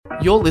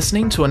You're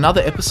listening to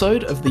another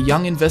episode of the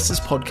Young Investors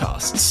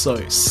Podcast,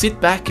 so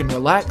sit back and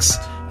relax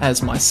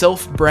as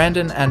myself,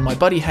 Brandon, and my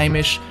buddy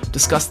Hamish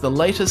discuss the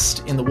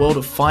latest in the world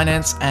of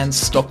finance and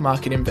stock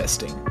market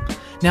investing.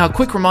 Now, a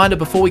quick reminder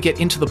before we get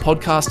into the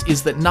podcast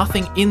is that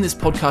nothing in this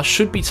podcast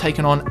should be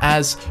taken on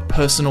as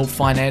personal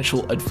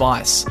financial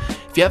advice.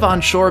 If you're ever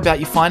unsure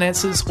about your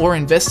finances or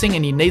investing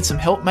and you need some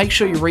help, make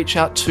sure you reach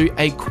out to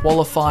a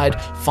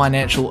qualified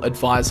financial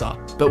advisor.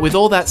 But with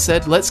all that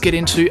said, let's get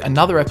into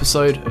another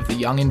episode of the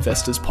Young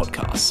Investors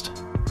Podcast.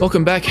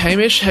 Welcome back,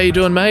 Hamish. How you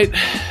doing, mate?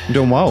 I'm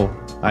doing well.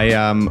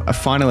 I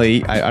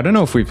finally, I don't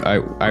know if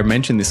I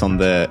mentioned this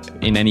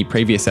in any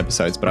previous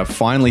episodes, but I've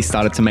finally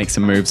started to make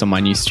some moves on my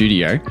new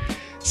studio.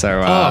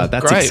 So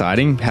that's great.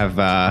 exciting. Have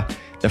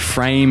the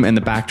frame and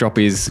the backdrop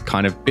is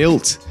kind of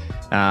built,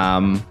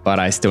 but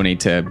I still need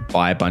to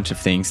buy a bunch of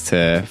things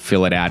to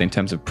fill it out in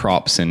terms of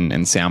props and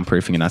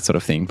soundproofing and that sort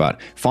of thing. But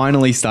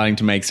finally starting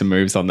to make some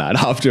moves on that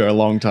after a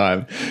long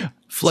time.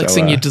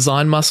 Flexing your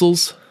design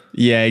muscles.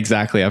 Yeah,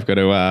 exactly. I've got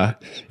to.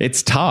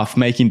 It's tough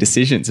making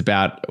decisions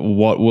about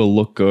what will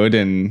look good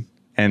and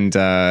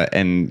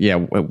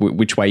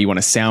which way you want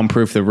to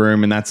soundproof the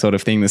room and that sort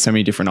of thing. There's so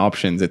many different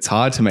options. It's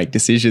hard to make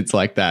decisions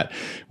like that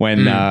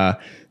when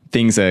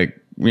things are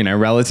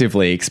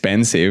relatively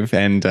expensive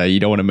and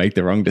you don't want to make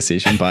the wrong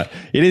decision. But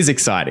it is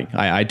exciting.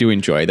 I do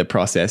enjoy the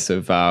process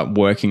of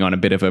working on a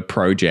bit of a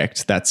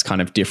project that's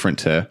kind of different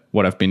to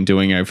what I've been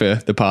doing over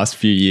the past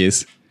few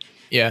years.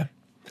 Yeah.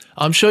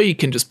 I'm sure you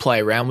can just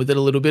play around with it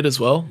a little bit as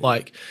well.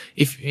 Like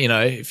if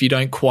you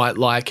don't quite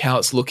like how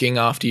it's looking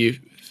after you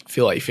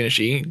feel like you're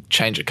finishing, you can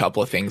change a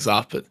couple of things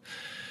up. But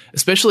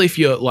especially if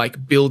you're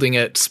like building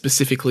it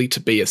specifically to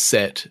be a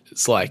set,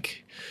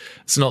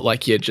 it's not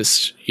like you're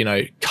just,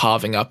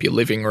 carving up your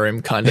living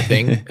room kind of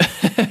thing.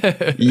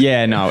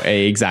 Yeah, no,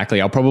 exactly.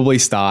 I'll probably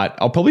start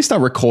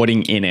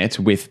recording in it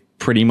with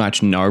pretty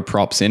much no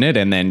props in it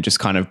and then just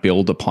kind of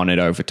build upon it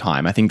over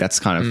time. I think that's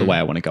kind of the way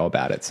I want to go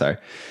about it. So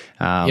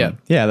yeah,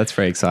 that's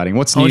very exciting.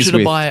 What's news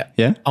with... I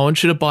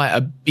want you to buy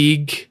a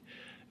big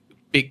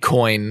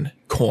Bitcoin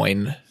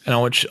coin, and I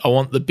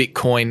want the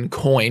Bitcoin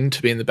coin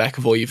to be in the back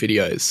of all your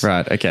videos.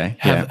 Right. Okay.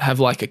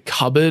 Have like a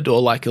cupboard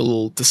or like a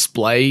little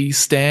display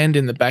stand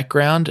in the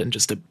background and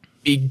just a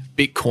big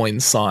Bitcoin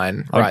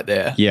sign right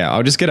there. Yeah.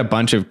 I'll just get a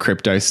bunch of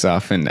crypto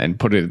stuff and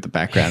put it at the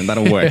background.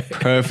 That'll work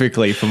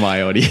perfectly for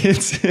my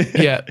audience.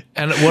 Yeah.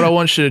 And what I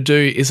want you to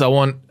do is I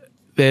want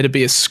there to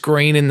be a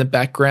screen in the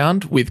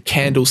background with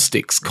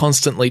candlesticks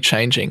constantly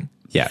changing.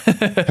 Yeah.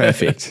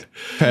 Perfect.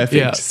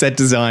 Yeah. Set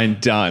design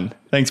done.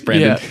 Thanks,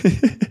 Brandon.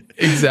 Yeah.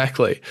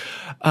 Exactly.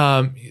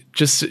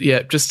 Just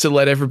to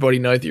let everybody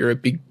know that you're a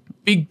big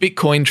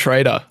Bitcoin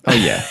trader.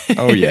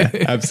 Oh yeah,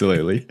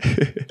 absolutely.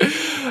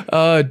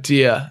 Oh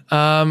dear.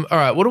 All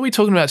right, what are we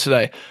talking about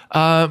today?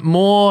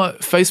 More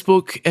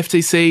Facebook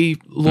FTC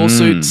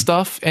lawsuit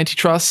stuff,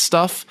 antitrust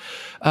stuff.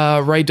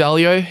 Ray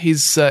Dalio,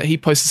 he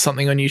posted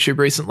something on YouTube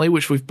recently,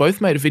 which we've both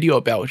made a video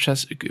about, which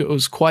it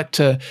was quite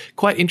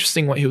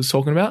interesting what he was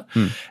talking about.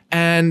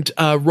 And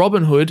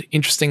Robinhood,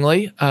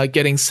 interestingly,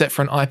 getting set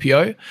for an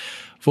IPO.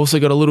 We've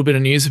also got a little bit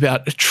of news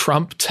about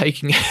Trump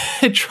trying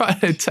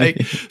to take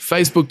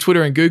Facebook,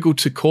 Twitter, and Google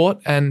to court,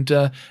 and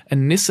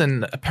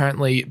Nissan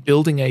apparently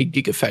building a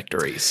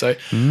gigafactory. So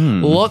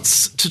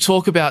lots to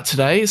talk about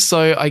today.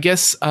 So I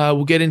guess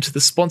we'll get into the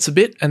sponsor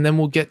bit, and then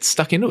we'll get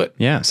stuck into it.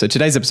 Yeah. So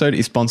today's episode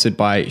is sponsored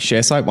by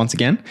ShareSite once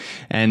again,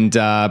 and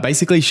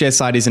basically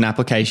ShareSite is an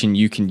application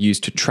you can use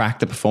to track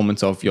the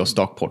performance of your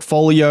stock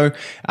portfolio.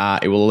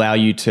 It will allow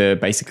you to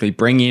basically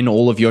bring in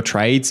all of your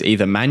trades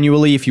either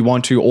manually if you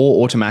want to,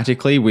 or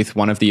automatically with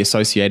one of the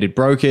associated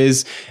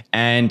brokers,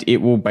 and it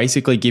will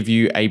basically give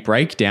you a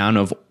breakdown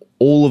of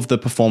all of the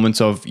performance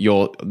of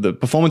your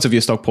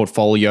stock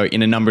portfolio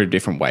in a number of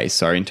different ways.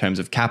 So in terms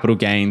of capital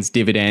gains,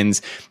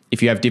 dividends,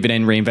 if you have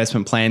dividend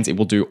reinvestment plans, it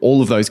will do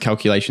all of those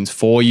calculations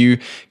for you.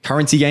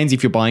 Currency gains,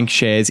 if you're buying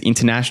shares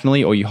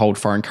internationally or you hold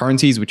foreign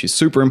currencies, which is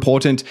super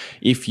important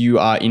if you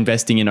are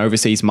investing in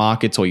overseas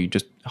markets or you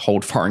just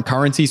hold foreign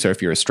currency. So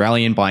if you're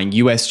Australian buying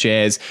US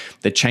shares,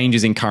 the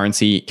changes in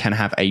currency can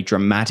have a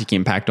dramatic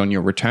impact on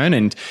your return.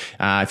 And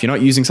if you're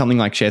not using something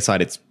like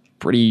ShareSite, it's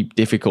pretty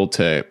difficult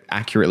to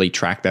accurately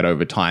track that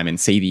over time and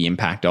see the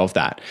impact of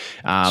that.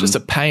 It's just a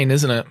pain,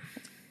 isn't it?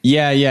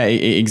 Yeah,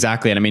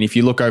 exactly. And I mean, if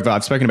you look over,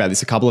 I've spoken about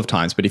this a couple of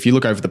times, but if you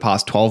look over the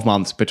past 12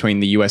 months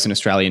between the US and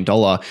Australian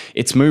dollar,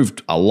 it's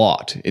moved a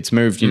lot. It's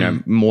moved,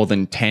 more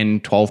than 10,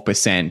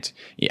 12%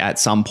 at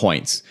some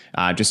points,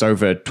 just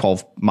over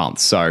 12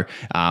 months. So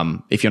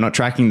if you're not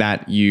tracking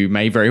that, you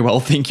may very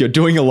well think you're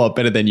doing a lot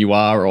better than you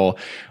are, or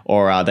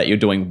or that you're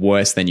doing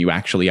worse than you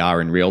actually are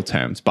in real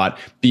terms. But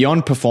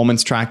beyond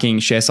performance tracking,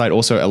 ShareSite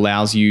also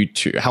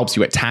helps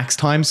you at tax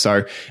time.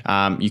 So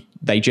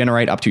they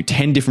generate up to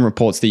 10 different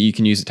reports that you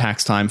can use at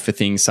tax time for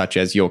things such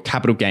as your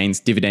capital gains,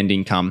 dividend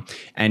income,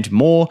 and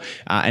more.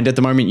 And at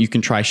the moment, you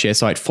can try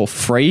ShareSite for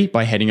free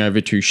by heading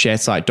over to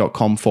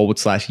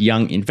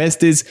sharesite.com/young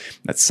investors.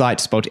 That's site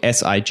spelled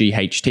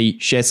SIGHT,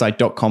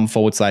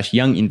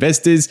 sharesite.com/young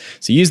investors.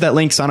 So use that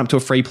link, sign up to a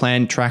free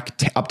plan, track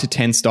up to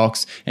 10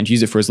 stocks, and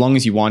use it for as long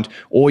as you want.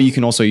 Or you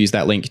can also use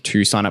that link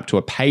to sign up to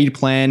a paid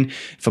plan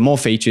for more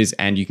features,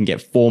 and you can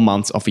get 4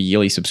 months off a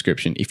yearly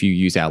subscription if you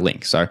use our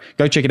link. So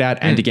go check it out.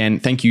 And again,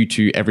 thank you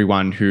to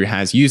everyone who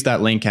has used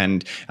that link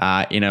and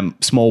in a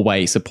small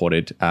way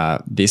supported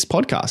this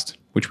podcast,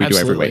 which we do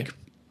every week.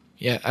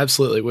 Yeah,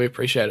 absolutely. We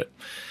appreciate it.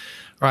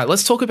 All right,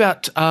 let's talk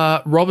about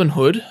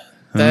Robinhood.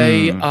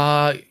 They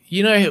are,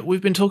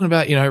 we've been talking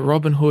about,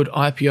 Robinhood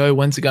IPO,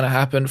 when's it going to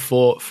happen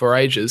for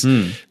ages.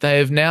 They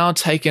have now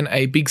taken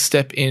a big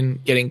step in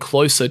getting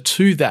closer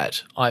to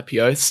that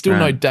IPO. Still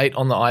no date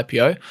on the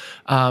IPO,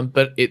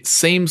 but it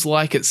seems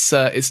like it's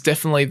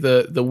definitely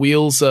the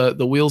wheels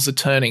are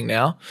turning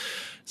now.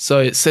 So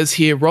it says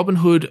here,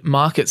 Robinhood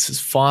Markets has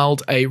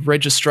filed a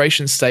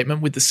registration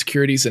statement with the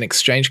Securities and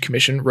Exchange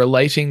Commission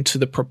relating to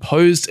the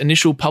proposed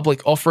initial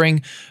public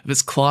offering of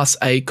its Class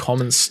A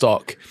common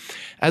stock.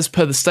 As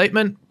per the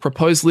statement,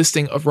 proposed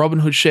listing of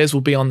Robinhood shares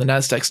will be on the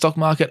NASDAQ stock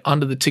market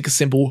under the ticker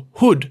symbol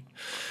HOOD.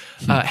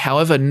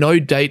 However, no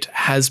date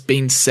has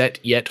been set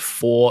yet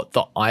for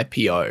the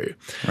IPO.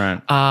 Right.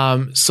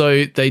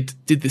 So they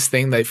did this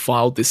thing. They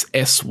filed this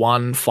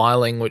S1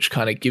 filing, which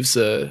kind of gives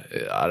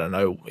I don't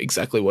know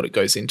exactly what it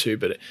goes into,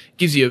 but it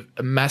gives you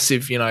a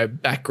massive,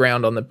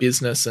 background on the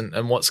business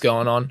and what's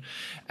going on.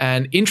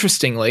 And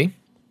interestingly,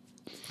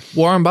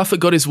 Warren Buffett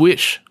got his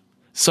wish.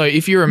 So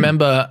if you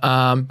remember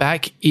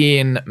back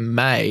in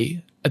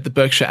May at the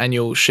Berkshire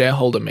Annual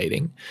Shareholder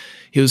Meeting,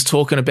 he was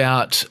talking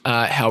about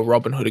how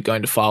Robinhood are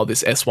going to file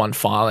this S1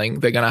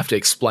 filing. They're going to have to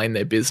explain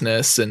their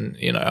business, and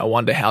I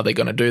wonder how they're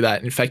going to do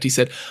that. In fact, he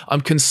said,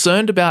 I'm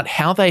concerned about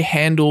how they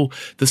handle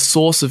the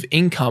source of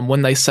income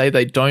when they say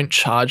they don't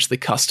charge the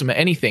customer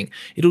anything.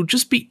 It'll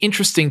just be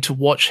interesting to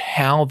watch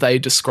how they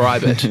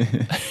describe it.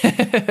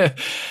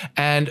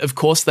 And of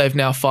course, they've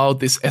now filed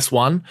this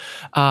S1,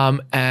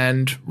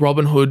 and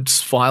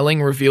Robinhood's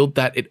filing revealed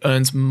that it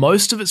earns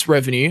most of its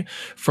revenue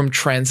from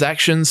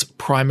transactions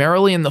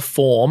primarily in the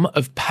form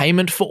of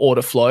payment for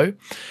order flow,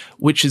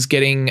 which is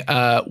getting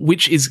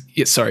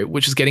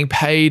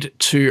paid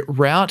to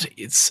route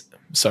its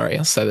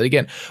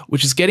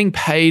which is getting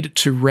paid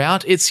to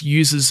route its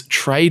users'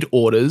 trade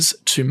orders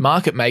to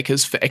market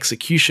makers for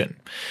execution.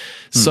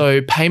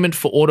 So payment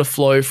for order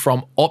flow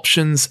from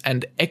options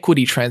and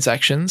equity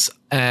transactions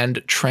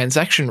and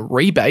transaction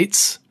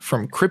rebates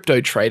from crypto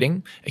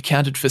trading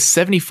accounted for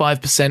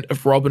 75%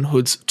 of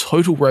Robinhood's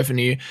total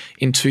revenue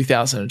in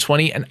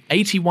 2020 and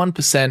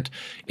 81%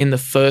 in the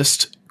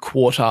first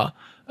quarter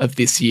of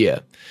this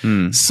year.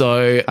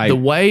 So the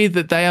way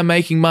that they are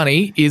making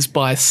money is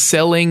by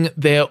selling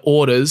their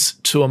orders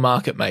to a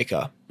market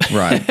maker.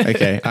 Right.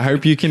 Okay. I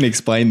hope you can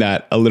explain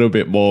that a little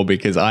bit more,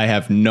 because I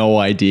have no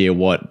idea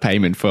what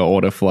payment for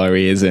order flow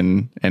is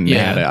and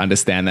how to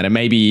understand that. And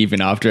maybe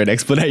even after an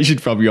explanation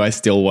from you, I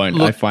still won't.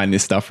 Look, I find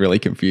this stuff really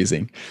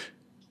confusing.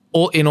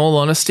 In all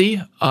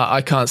honesty,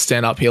 I can't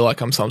stand up here like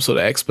I'm some sort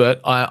of expert.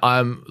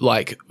 I'm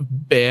like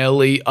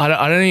barely,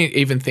 I don't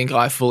even think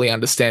I fully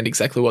understand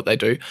exactly what they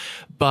do.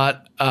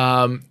 But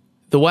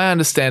the way I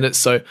understand it,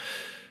 so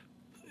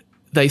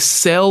they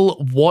sell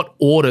what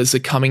orders are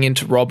coming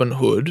into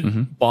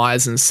Robinhood,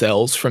 buys and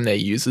sells from their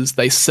users.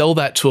 They sell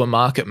that to a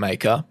market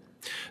maker.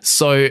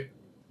 So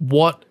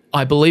what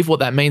I believe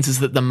what that means is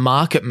that the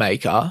market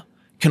maker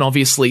can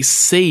obviously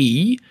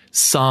see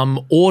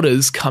some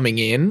orders coming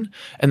in,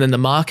 and then the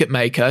market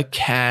maker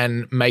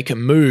can make a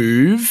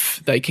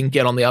move. They can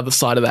get on the other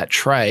side of that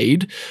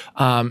trade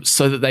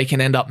so that they can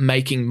end up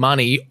making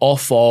money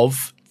off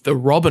of the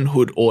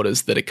Robinhood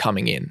orders that are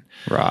coming in.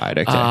 Right,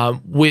 okay.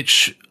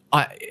 Which,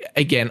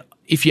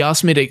 if you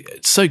ask me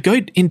to go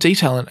in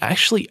detail and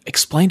actually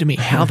explain to me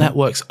how that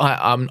works,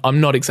 I'm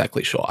not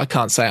exactly sure. I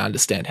can't say I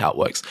understand how it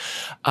works.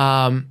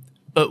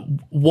 But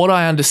what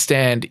I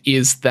understand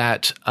is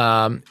that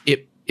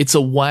it's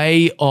a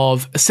way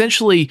of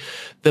essentially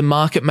the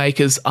market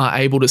makers are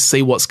able to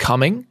see what's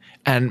coming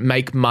and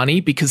make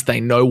money because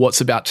they know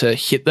what's about to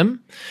hit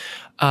them.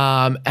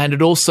 And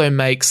it also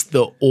makes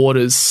the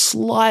orders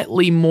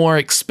slightly more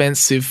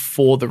expensive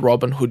for the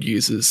Robinhood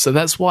users. So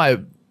that's why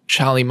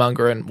Charlie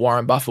Munger and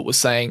Warren Buffett were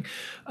saying,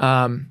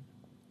 sure,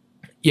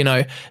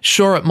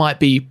 it might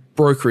be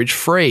brokerage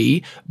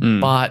free,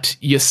 but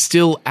you're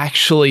still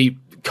actually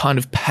kind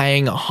of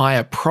paying a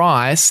higher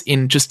price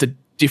in just a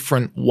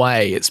different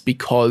way. It's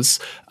because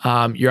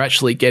you're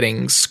actually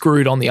getting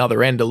screwed on the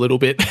other end a little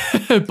bit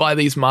by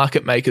these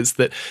market makers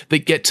that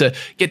get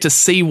to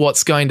see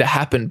what's going to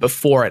happen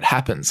before it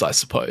happens, I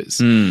suppose.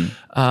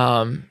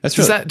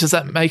 Does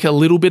that make a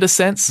little bit of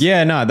sense?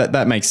 Yeah, no,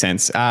 that makes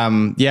sense.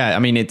 Yeah, I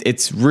mean,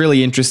 it's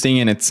really interesting,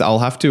 and I'll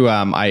have to.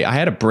 I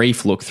had a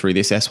brief look through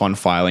this S1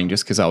 filing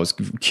just because I was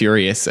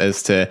curious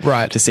as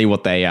to see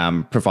what they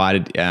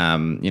provided,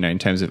 in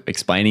terms of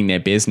explaining their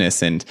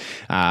business, and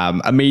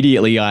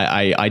immediately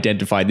I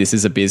identified this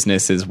as a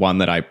business as one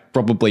that I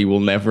probably will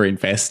never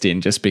invest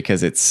in, just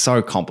because it's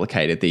so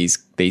complicated,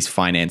 these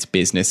finance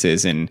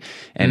businesses and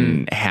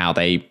how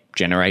they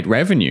generate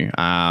revenue.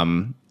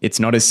 It's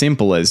not as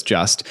simple as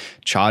just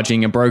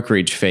charging a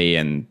brokerage fee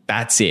and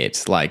that's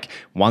it. Like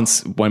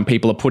when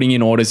people are putting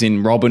in orders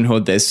in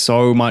Robinhood, there's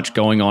so much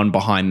going on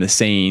behind the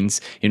scenes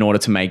in order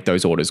to make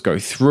those orders go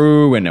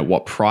through, and at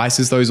what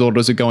prices those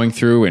orders are going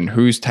through, and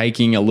who's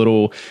taking a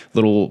little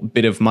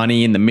bit of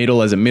money in the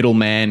middle as a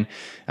middleman.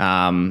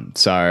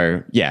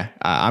 So yeah,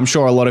 I'm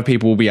sure a lot of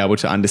people will be able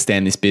to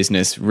understand this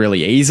business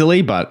really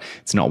easily, but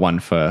it's not one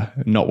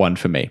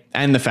for me.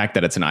 And the fact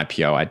that it's an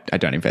IPO, I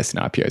don't invest in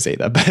IPOs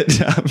either, but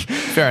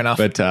fair enough.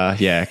 But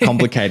yeah,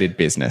 complicated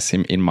business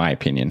in my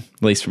opinion,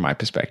 at least from my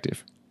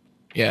perspective.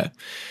 Yeah.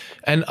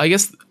 And I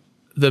guess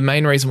the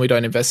main reason we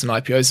don't invest in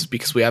IPOs is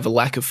because we have a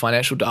lack of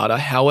financial data.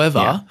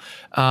 However,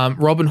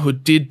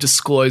 Robinhood did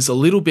disclose a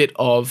little bit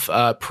of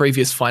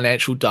previous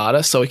financial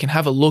data, so we can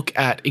have a look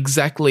at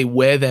exactly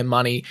where their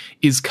money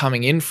is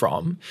coming in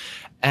from.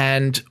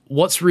 And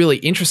what's really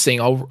interesting,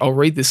 I'll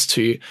read this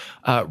to you.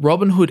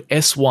 Robinhood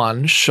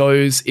S1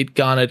 shows it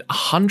garnered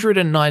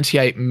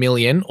 198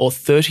 million, or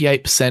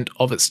 38%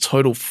 of its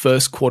total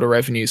first quarter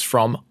revenues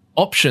from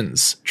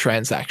options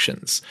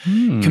transactions,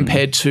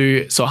 compared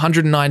to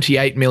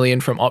 198 million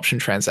from option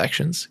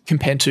transactions,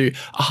 compared to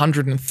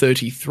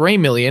 133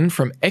 million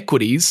from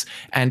equities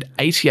and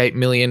 88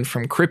 million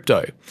from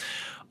crypto.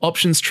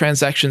 Options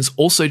transactions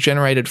also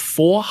generated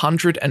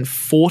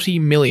 440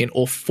 million,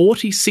 or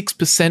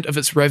 46% of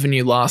its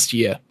revenue last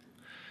year.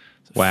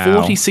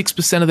 Wow.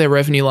 46% of their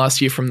revenue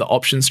last year from the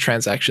options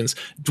transactions,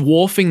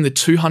 dwarfing the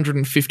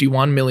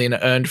 251 million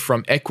earned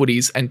from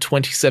equities and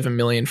 27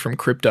 million from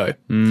crypto.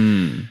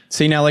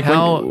 See, now, like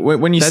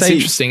when you that's say,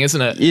 interesting,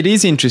 isn't it? It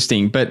is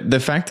interesting, but the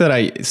fact that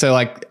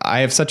I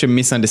have such a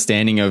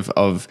misunderstanding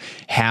of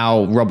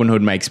how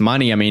Robinhood makes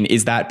money. I mean,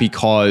 is that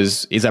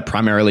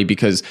primarily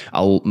because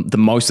the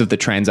most of the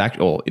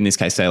transaction, or in this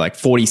case, say like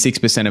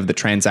 46% of the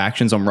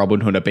transactions on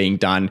Robinhood are being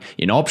done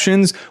in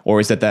options,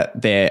 or is it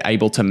that they're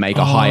able to make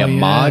a higher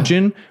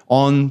margin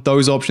on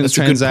those options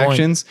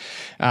transactions?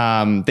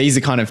 These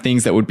are kind of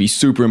things that would be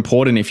super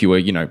important if you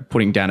were,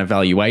 putting down a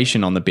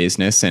valuation on the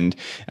business. And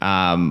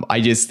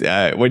I just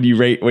when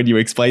you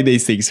explain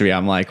these things to me,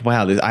 I'm like,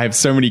 wow, I have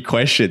so many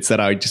questions that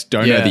I just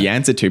don't know the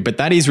answer to. But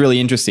that is really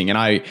interesting, and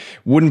I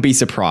wouldn't be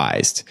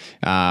surprised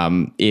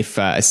if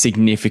a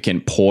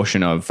significant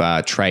portion of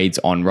trades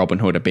on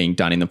Robinhood are being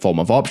done in the form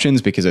of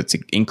options, because it's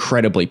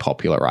incredibly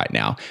popular right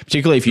now.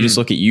 Particularly if you just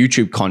look at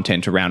YouTube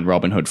content around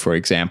Robinhood, for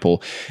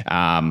example.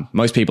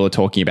 Most people are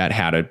talking about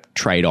how to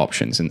trade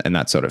options and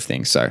that sort of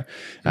thing. So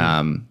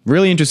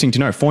really interesting to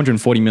know.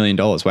 $440 million.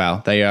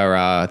 Wow.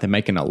 They're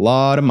making a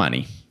lot of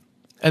money.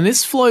 And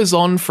this flows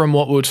on from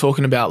what we were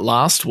talking about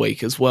last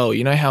week as well.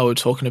 You know how we were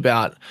talking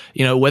about,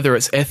 whether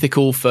it's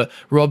ethical for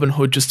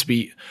Robinhood just to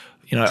be,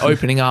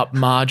 opening up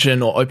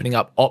margin or opening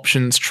up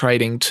options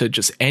trading to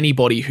just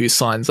anybody who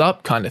signs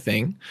up kind of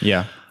thing.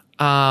 Yeah.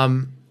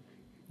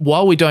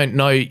 While we don't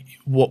know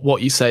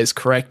what you say is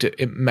correct,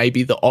 it may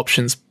be the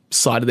options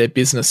side of their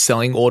business,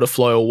 selling order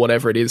flow or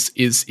whatever it is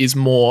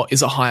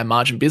a higher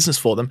margin business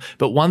for them.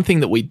 But one thing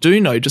that we do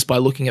know just by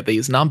looking at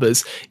these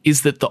numbers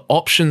is that the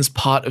options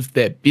part of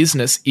their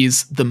business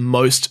is the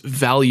most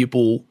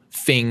valuable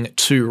thing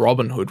to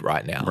Robinhood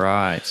right now.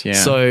 Right, yeah.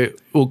 So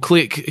we'll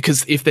click,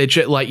 because if they're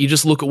you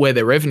just look at where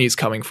their revenue is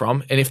coming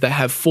from, and if they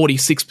have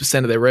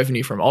 46% of their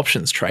revenue from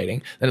options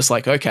trading, then it's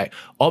like, okay,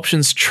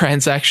 options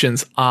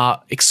transactions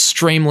are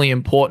extremely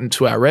important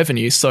to our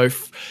revenue. So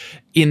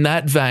in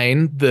that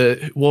vein,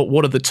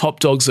 what are the top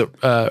dogs at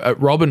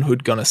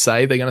Robinhood going to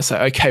say? They're going to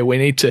say, okay, we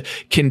need to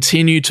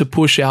continue to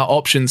push our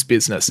options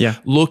business. Yeah.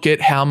 Look at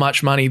how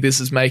much money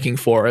this is making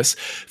for us.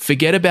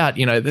 Forget about,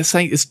 they're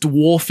saying it's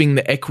dwarfing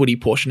the equity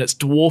portion. It's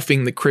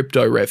dwarfing the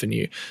crypto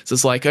revenue. So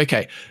it's like,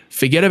 okay,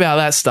 forget about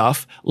that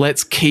stuff.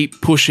 Let's keep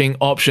pushing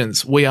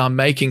options. We are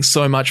making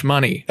so much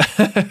money.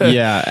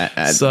 Yeah.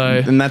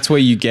 And that's where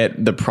you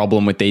get the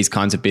problem with these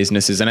kinds of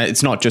businesses. And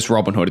it's not just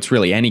Robinhood. It's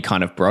really any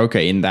kind of broker,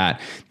 in that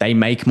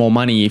they make more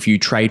money if you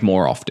trade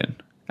more often.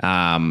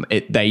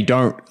 They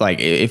don't, like,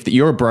 if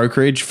you're a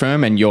brokerage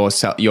firm and you're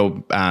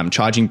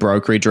charging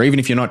brokerage, or even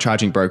if you're not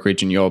charging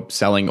brokerage and you're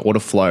selling order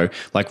flow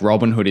like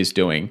Robinhood is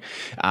doing,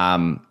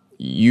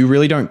 you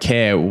really don't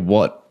care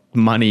what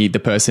money the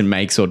person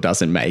makes or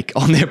doesn't make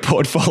on their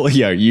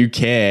portfolio. You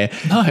care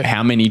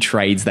how many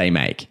trades they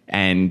make,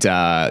 and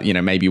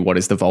maybe what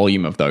is the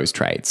volume of those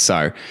trades.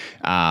 So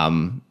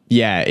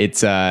Yeah,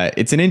 it's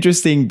an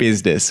interesting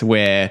business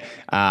where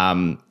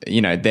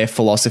their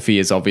philosophy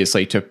is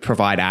obviously to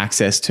provide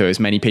access to as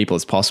many people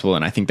as possible,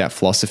 and I think that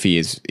philosophy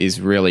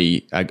is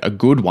really a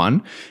good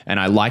one. And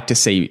I like to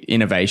see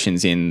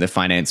innovations in the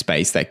finance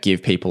space that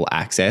give people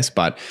access,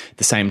 but at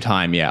the same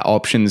time,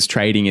 options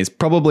trading is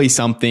probably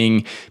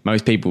something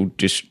most people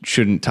just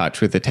shouldn't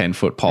touch with a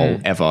 10-foot pole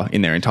ever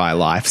in their entire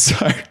life.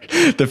 So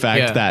the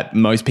fact that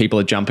most people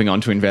are jumping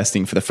onto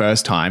investing for the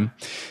first time,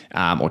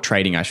 or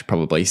trading, I should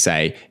probably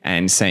say,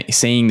 and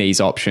seeing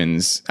these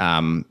options,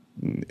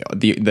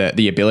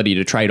 the ability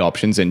to trade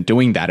options and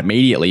doing that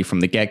immediately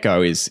from the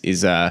get-go is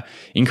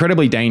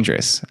incredibly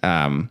dangerous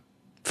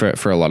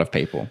for a lot of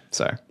people.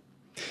 So,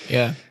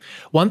 yeah.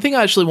 One thing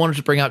I actually wanted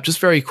to bring up just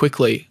very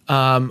quickly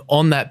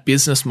on that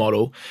business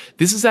model,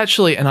 this is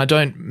actually, and I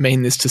don't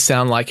mean this to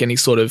sound like any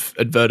sort of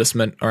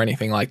advertisement or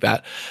anything like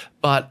that,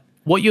 but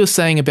what you're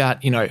saying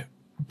about,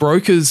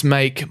 brokers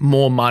make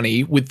more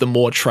money with the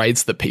more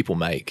trades that people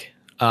make,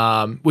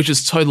 which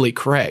is totally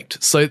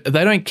correct. So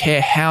they don't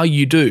care how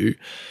you do.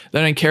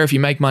 They don't care if you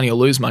make money or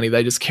lose money.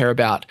 They just care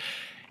about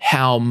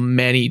how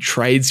many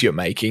trades you're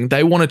making.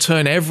 They want to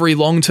turn every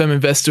long-term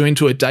investor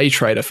into a day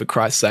trader, for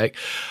Christ's sake.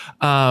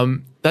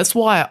 That's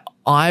why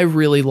I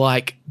really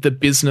like the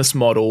business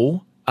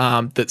model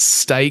that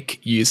Stake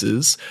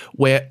uses,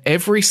 where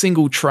every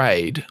single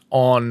trade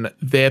on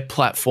their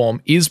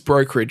platform is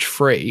brokerage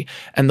free.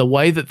 And the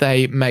way that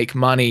they make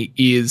money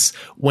is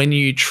when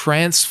you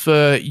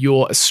transfer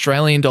your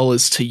Australian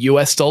dollars to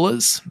US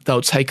dollars,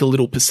 they'll take a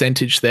little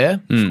percentage there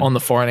on the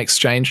foreign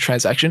exchange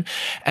transaction.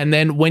 And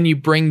then when you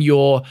bring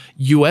your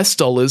US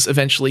dollars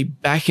eventually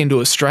back into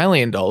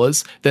Australian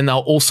dollars, then they'll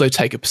also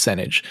take a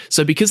percentage.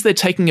 So because they're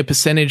taking a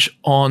percentage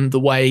on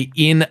the way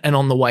in and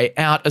on the way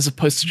out, as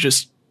opposed to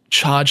just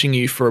charging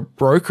you for a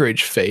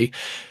brokerage fee,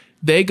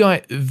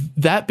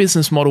 that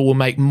business model will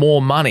make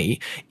more money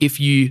if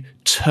you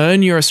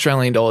turn your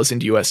Australian dollars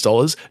into US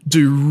dollars,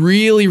 do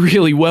really,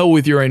 really well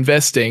with your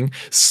investing,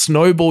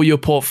 snowball your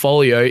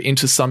portfolio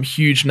into some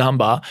huge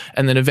number,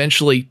 and then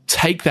eventually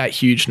take that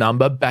huge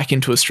number back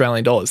into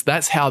Australian dollars.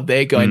 That's how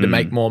they're going to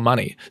make more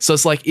money. So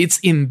it's like it's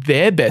in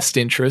their best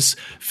interest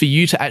for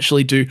you to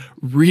actually do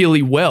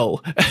really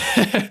well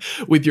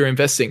with your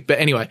investing. But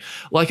anyway,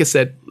 like I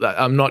said,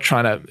 I'm not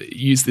trying to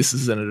use this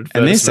as an advertisement.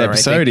 And this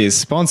episode is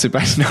sponsored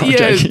by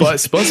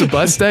sponsored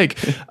by Stake.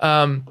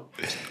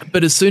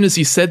 But as soon as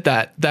you said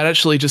that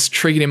actually just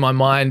triggered in my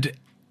mind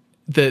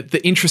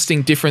the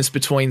interesting difference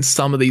between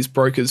some of these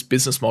brokers'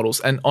 business models.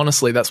 And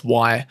honestly, that's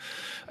why,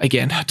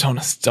 again, I don't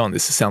want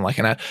this to sound like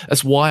an ad.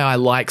 That's why I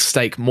like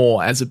Stake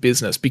more as a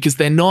business, because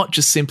they're not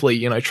just simply,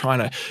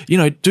 trying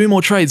to, do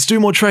more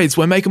trades.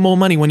 We're making more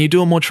money when you're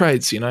doing more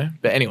trades,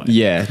 But anyway.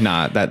 Yeah,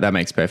 that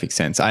makes perfect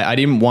sense. I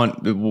didn't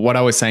want, what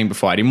I was saying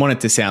before, I didn't want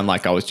it to sound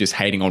like I was just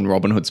hating on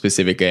Robinhood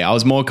specifically. I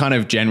was more kind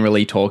of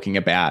generally talking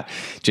about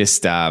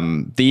just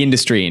the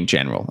industry in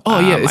general. Oh,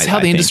 yeah, it's how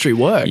the industry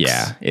works.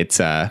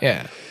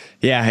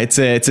 Yeah, it's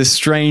a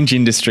strange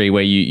industry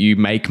where you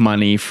make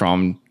money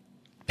from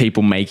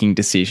people making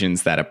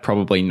decisions that are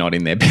probably not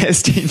in their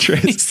best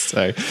interests.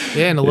 So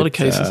yeah, in a lot of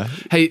cases.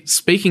 Hey,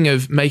 speaking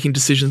of making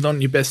decisions not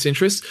in your best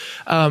interest,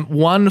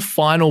 one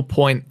final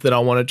point that I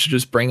wanted to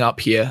just bring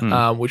up here,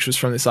 which was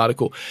from this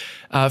article,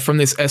 from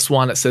this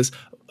S1, it says,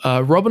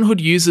 Robinhood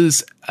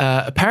users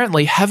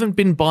apparently haven't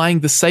been buying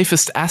the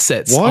safest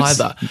assets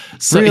either.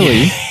 So,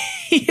 really?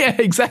 Yeah,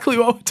 exactly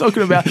what we're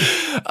talking about.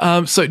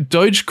 So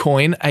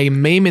Dogecoin, a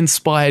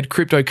meme-inspired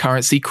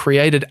cryptocurrency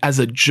created as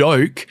a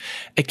joke,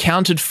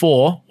 accounted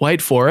for,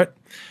 wait for it,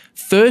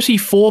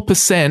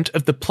 34%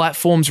 of the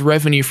platform's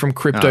revenue from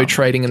crypto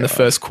trading in the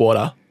first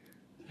quarter.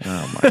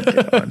 Oh my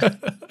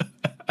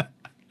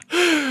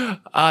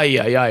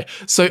God.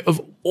 So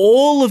of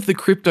all of the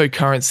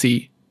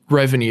cryptocurrency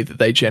revenue that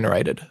they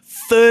generated,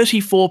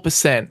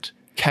 34%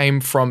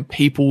 came from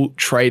people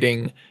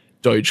trading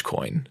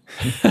Dogecoin,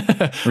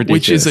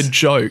 which is a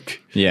joke.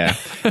 Yeah,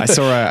 I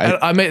saw.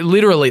 I mean,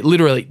 literally,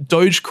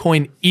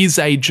 Dogecoin is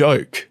a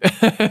joke.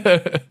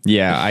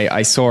 Yeah,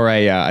 I saw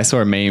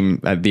a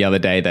meme the other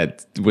day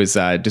that was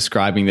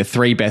describing the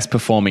 3 best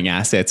performing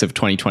assets of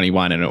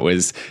 2021, and it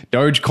was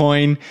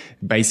Dogecoin,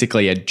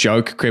 basically a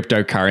joke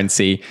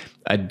cryptocurrency,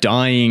 a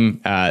dying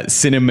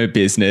cinema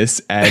business,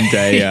 and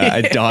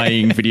a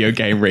dying video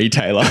game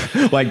retailer.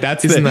 Like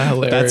that's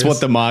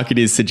what the market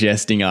is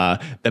suggesting are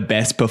the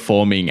best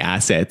performing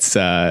assets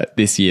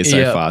this year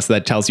so far. So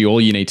that tells you all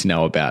you need to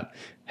know about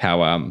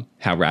how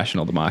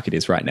rational the market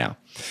is right now.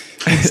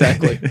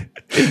 Exactly.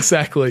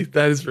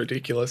 That is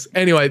ridiculous.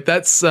 Anyway,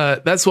 that's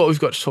what we've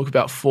got to talk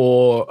about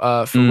for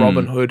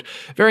Robinhood.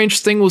 Very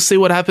interesting. We'll see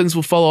what happens.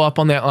 We'll follow up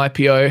on their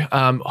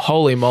IPO.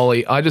 Holy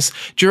moly!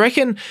 Do you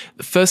reckon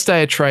the first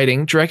day of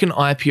trading? Do you reckon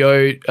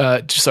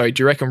IPO?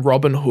 Do you reckon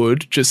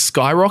Robinhood just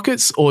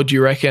skyrockets, or do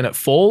you reckon it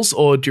falls,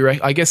 or do you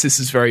reckon? I guess this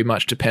is very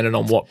much dependent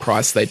on what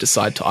price they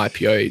decide to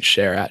IPO each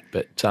share at.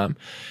 But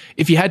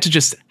if you had to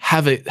just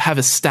have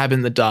a stab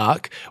in the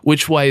dark,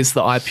 which way is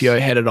the IPO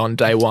headed on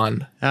day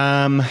one?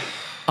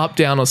 Up,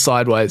 down, or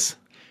sideways?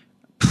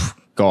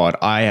 God,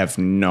 I have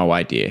no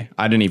idea.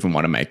 I don't even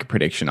want to make a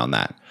prediction on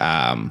that.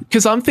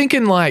 Because I'm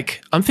thinking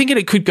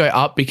it could go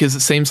up because it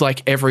seems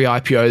like every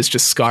IPO is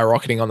just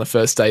skyrocketing on the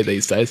first day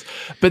these days.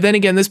 But then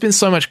again, there's been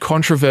so much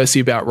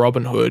controversy about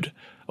Robinhood.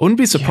 I wouldn't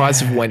be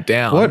surprised if it went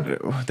down.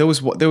 There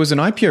was an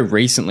IPO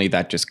recently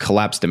that just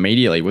collapsed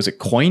immediately. Was it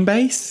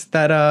Coinbase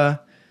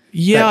that?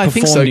 Yeah, I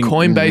think so.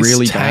 Coinbase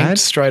really tanked bad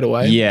straight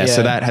away. Yeah,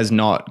 so that has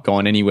not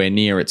gone anywhere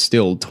near. It's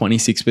still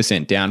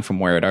 26% down from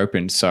where it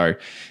opened. So,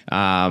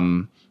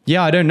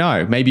 yeah, I don't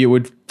know. Maybe it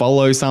would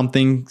follow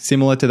something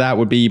similar to that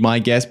would be my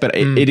guess. But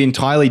it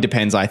entirely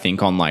depends, I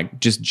think, on like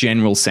just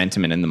general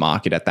sentiment in the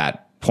market at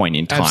that point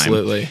in time.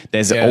 Absolutely.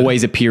 There's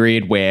always a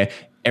period where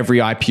every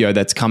IPO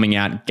that's coming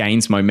out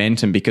gains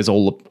momentum because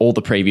all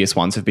the previous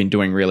ones have been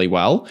doing really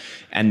well.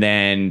 And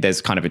then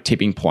there's kind of a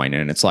tipping point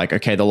and it's like,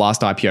 okay, the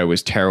last IPO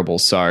was terrible.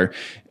 So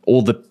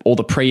all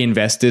the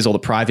pre-investors or the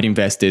private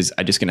investors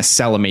are just going to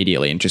sell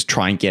immediately and just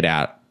try and get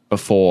out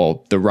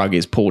before the rug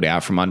is pulled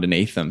out from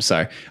underneath them.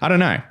 So I don't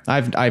know.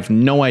 I have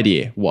no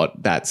idea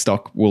what that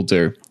stock will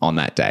do on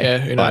that day. Yeah,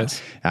 who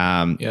knows?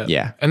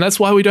 Yeah. And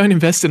that's why we don't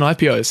invest in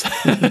IPOs.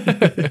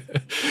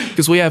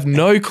 Because we have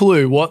no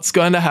clue what's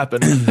going to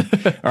happen.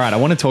 All right, I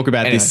want to talk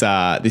about this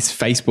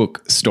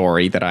Facebook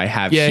story that I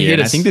have here.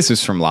 And I think this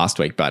was from last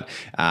week, but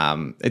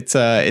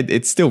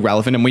it's still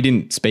relevant and we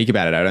didn't speak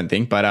about it, I don't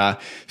think. But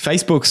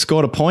Facebook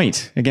scored a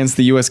point against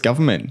the US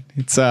government.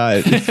 It's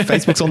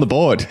Facebook's on the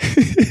board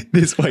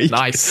this week.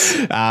 Nice.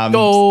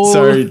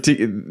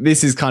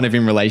 This is kind of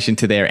in relation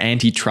to their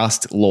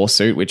antitrust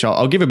lawsuit, which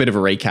I'll give a bit of a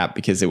recap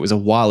because it was a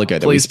while ago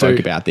that we spoke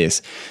about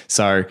this.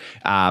 So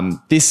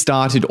this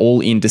started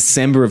all in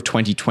December of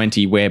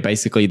 2020, where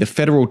basically the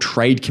Federal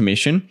Trade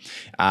Commission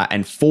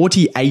and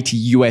 48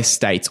 US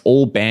states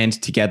all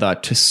band together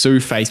to sue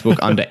Facebook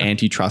under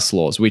antitrust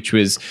laws, which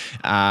was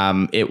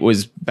it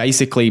was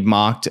basically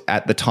marked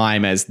at the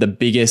time as the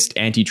biggest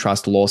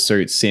antitrust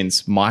lawsuit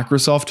since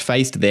Microsoft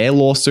faced their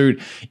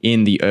lawsuit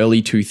in the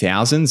early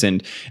 2000s.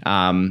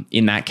 And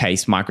in that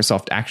case,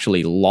 Microsoft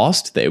actually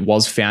lost. It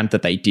was found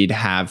that they did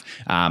have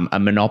a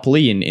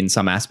monopoly in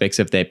some aspects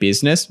of their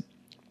business,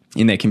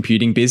 in their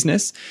computing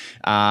business.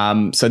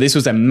 So this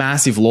was a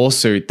massive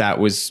lawsuit that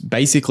was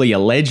basically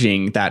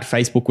alleging that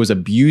Facebook was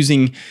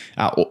abusing,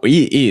 or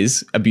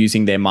is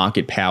abusing their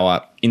market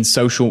power in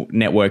social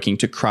networking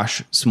to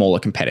crush smaller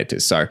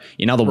competitors. So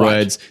in other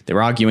words,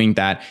 they're arguing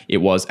that it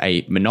was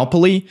a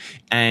monopoly,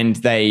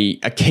 and a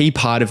key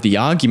part of the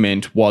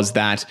argument was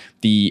that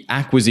the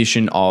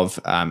acquisition of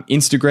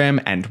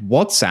Instagram and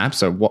WhatsApp,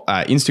 so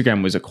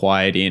Instagram was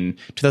acquired in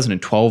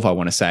 2012, I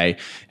want to say,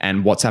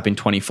 and WhatsApp in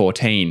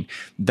 2014,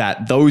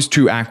 that those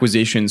two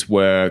acquisitions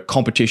were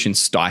competition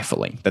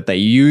stifling, that they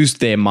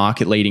used their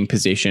market leading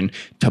position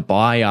to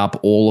buy up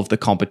all of the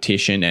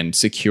competition and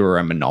secure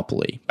a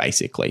monopoly,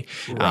 basically.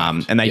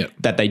 And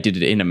that they did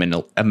it in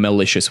a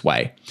malicious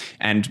way.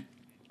 And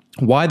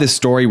why the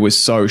story was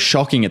so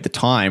shocking at the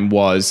time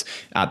was,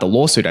 the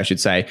lawsuit, I should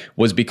say,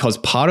 was because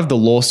part of the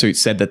lawsuit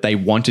said that they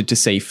wanted to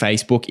see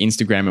Facebook,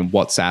 Instagram, and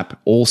WhatsApp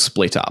all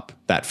split up,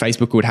 that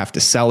Facebook would have to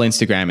sell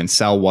Instagram and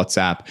sell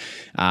WhatsApp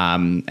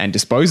and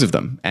dispose of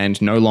them and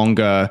no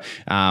longer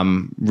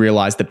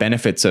realize the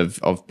benefits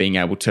of being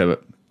able to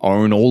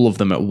own all of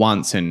them at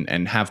once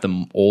and have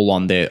them all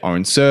on their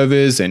own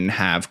servers and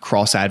have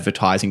cross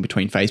advertising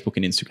between Facebook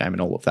and Instagram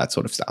and all of that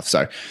sort of stuff.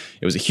 So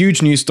it was a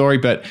huge news story,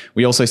 but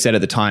we also said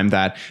at the time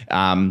that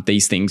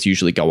these things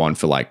usually go on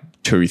for like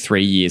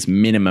 2-3 years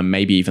minimum,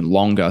 maybe even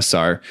longer.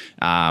 So,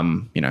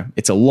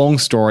 it's a long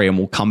story and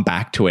we'll come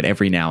back to it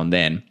every now and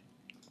then.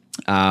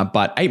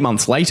 But 8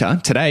 months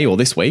later, today or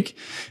this week,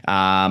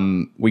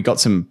 we got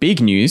some big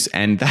news,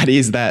 and that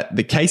is that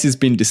the case has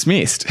been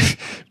dismissed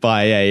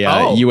by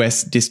a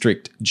US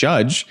district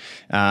judge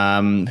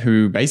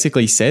who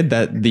basically said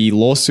that the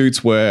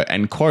lawsuits were,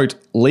 and quote,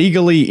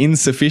 legally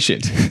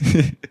insufficient.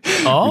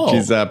 Which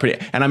is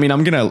pretty. And I mean,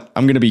 I'm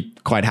gonna be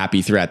quite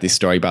happy throughout this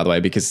story, by the way,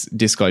 because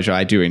disclosure,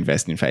 I do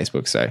invest in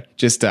Facebook, so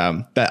just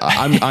that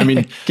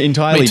I'm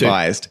entirely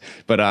biased,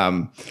 but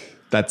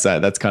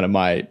that's kind of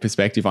my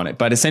perspective on it.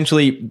 But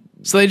essentially,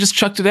 so they just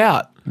chucked it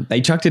out.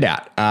 They chucked it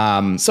out.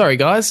 Sorry,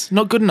 guys,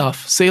 not good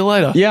enough. See you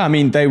later. Yeah, I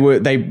mean,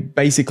 they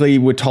basically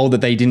were told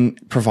that they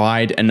didn't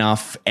provide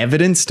enough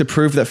evidence to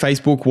prove that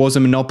Facebook was a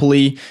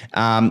monopoly.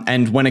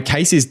 And when a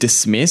case is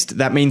dismissed,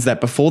 that means that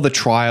before the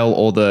trial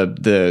or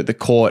the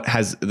court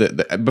has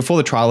before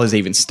the trial has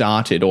even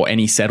started or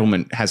any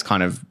settlement has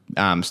kind of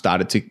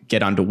started to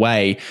get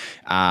underway,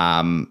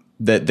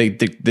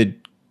 the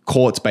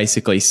courts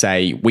basically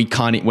say we're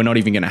not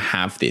even going to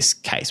have this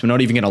case. We're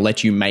not even going to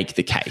let you make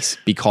the case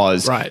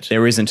because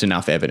there isn't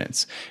enough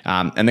evidence.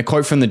 And the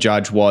quote from the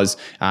judge was,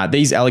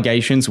 these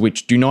allegations,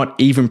 which do not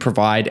even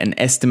provide an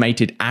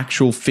estimated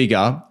actual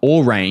figure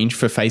or range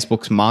for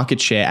Facebook's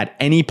market share at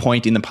any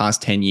point in the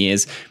past 10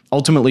 years,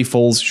 ultimately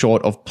falls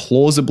short of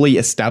plausibly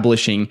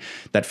establishing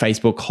that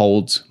Facebook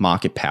holds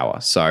market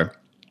power. So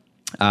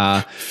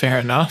fair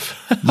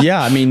enough.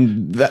 yeah, I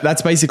mean,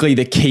 that's basically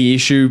the key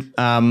issue.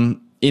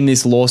 in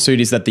this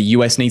lawsuit is that the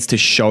US needs to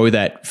show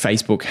that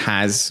Facebook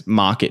has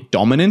market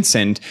dominance.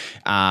 And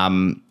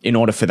in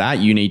order for that,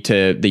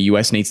 the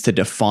US needs to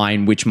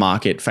define which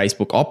market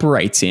Facebook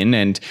operates in.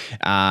 And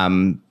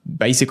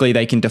basically,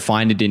 they can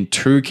define it in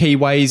two key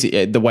ways.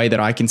 The way that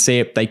I can see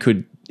it, they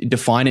could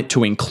define it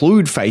to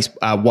include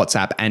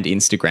WhatsApp and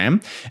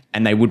Instagram,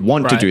 and they would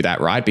want to do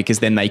that, right? Because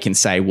then they can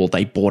say, well,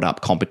 they bought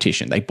up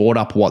competition. They bought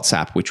up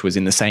WhatsApp, which was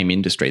in the same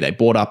industry. They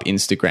bought up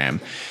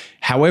Instagram.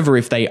 However,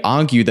 if they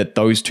argue that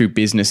those two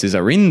businesses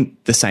are in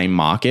the same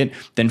market,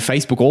 then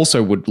Facebook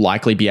also would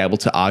likely be able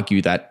to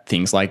argue that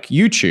things like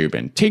YouTube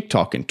and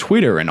TikTok and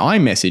Twitter and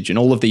iMessage and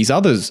all of these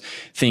other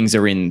things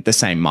are in the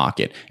same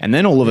market. And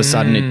then all of a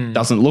sudden, it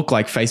doesn't look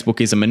like Facebook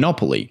is a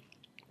monopoly.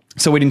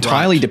 So it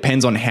entirely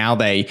depends on how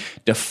they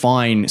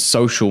define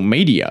social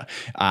media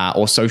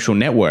or social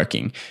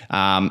networking.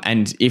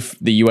 And if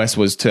the US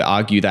was to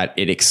argue that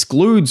it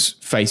excludes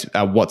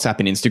WhatsApp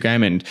and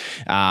Instagram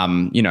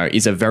and,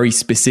 is a very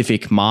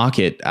specific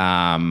market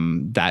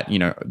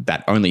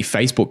that only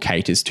Facebook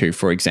caters to,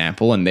 for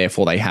example, and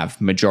therefore they have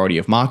majority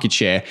of market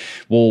share,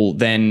 well,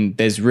 then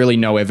there's really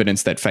no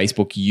evidence that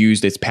Facebook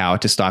used its power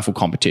to stifle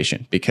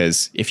competition.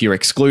 Because if you're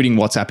excluding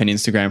WhatsApp and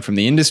Instagram from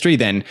the industry,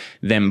 then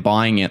them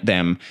buying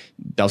them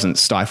doesn't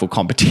stifle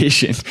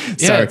competition.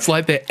 Yeah, so it's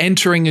like they're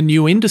entering a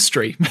new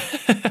industry.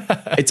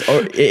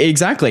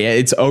 Exactly.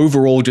 It's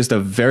overall just a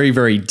very,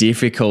 very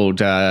difficult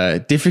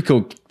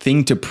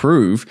thing to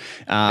prove.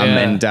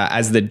 And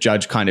as the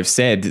judge kind of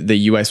said, the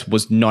US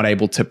was not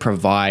able to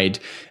provide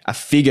a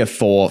figure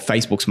for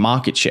Facebook's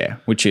market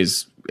share, which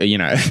is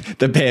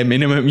the bare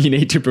minimum you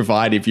need to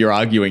provide if you're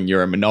arguing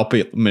you're a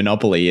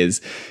monopoly is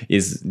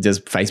does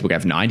Facebook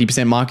have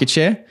 90% market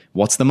share?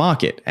 What's the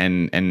market?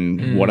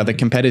 And what are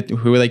the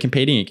who are they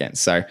competing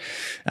against? So,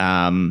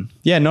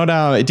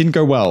 it didn't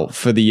go well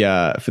for the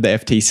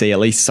FTC, at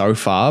least so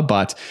far,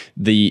 but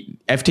the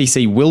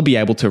FTC will be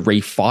able to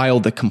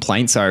refile the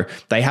complaint. So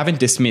they haven't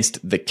dismissed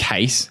the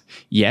case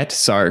yet.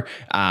 So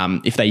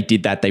if they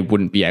did that, they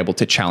wouldn't be able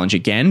to challenge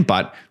again,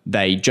 but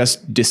they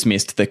just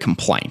dismissed the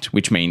complaint,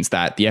 which means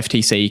that the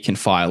FTC can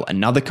file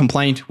another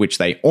complaint, which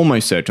they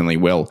almost certainly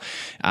will.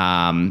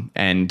 And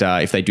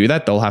if they do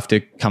that, they'll have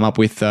to come up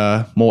with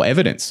more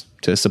evidence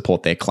to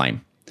support their claim.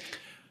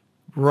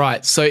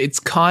 Right. So it's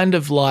kind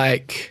of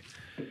like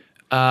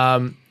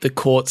the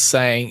court's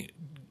saying,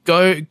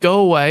 go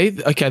away.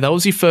 Okay, that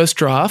was your first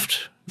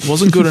draft.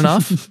 Wasn't good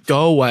enough.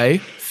 Go away,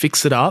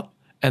 fix it up,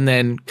 and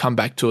then come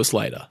back to us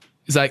later.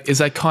 Is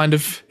that kind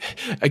of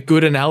a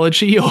good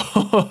analogy? Or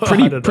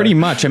pretty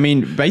much. I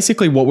mean,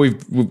 basically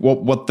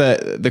what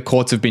the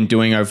courts have been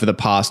doing over the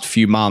past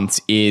few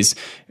months is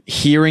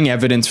hearing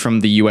evidence from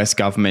the US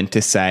government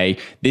to say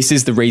this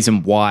is the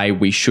reason why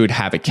we should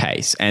have a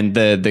case. And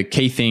the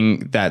key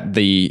thing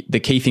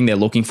they're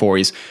looking for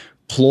is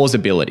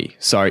plausibility.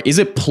 So is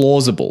it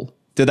plausible?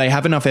 Do they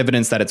have enough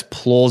evidence that it's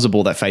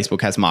plausible that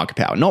Facebook has market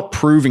power? Not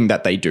proving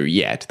that they do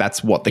yet.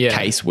 That's what the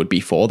case would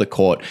be for, the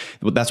court.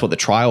 That's what the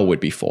trial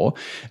would be for.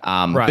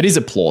 But is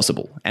it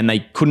plausible? And they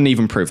couldn't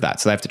even prove that.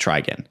 So they have to try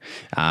again.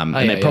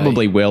 They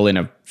probably will in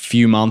a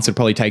few months. It'll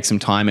probably take some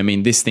time. I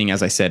mean, this thing,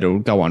 as I said, it'll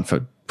go on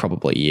for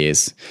probably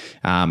years,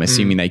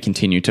 assuming they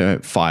continue to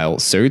file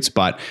suits.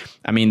 But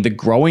I mean, the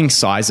growing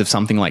size of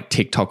something like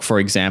TikTok, for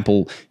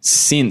example,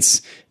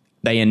 since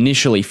they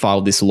initially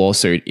filed this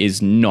lawsuit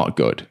is not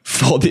good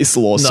for this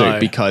lawsuit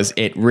because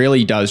it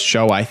really does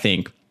show, I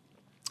think,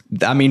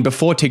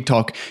 before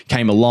TikTok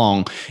came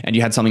along and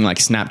you had something like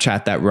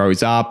Snapchat that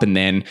rose up and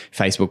then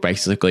Facebook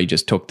basically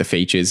just took the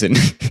features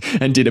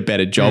and did a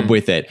better job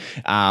with it.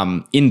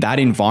 In that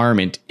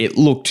environment,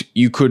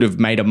 you could have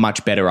made a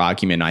much better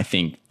argument, I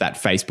think, that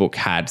Facebook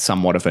had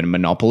somewhat of a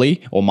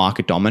monopoly or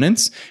market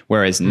dominance.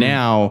 Whereas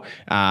now,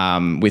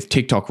 with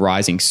TikTok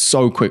rising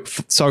so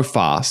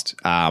fast,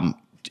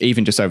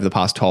 even just over the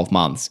past 12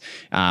 months,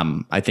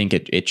 I think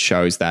it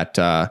shows that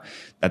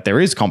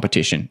there is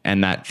competition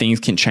and that things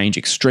can change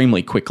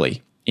extremely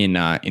quickly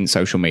in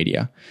social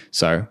media.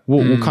 So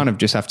we'll kind of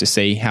just have to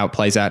see how it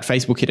plays out.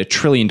 Facebook hit $1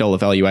 trillion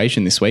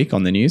valuation this week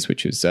on the news,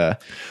 which was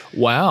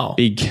wow,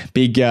 big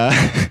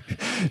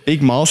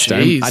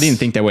milestone. Jeez. I didn't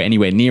think they were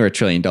anywhere near $1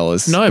 trillion. No,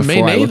 before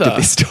me neither. I looked at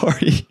this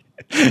story.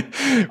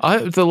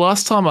 The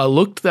last time I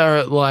looked, they're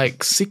at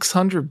like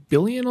 600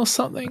 billion or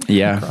something.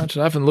 Yeah, I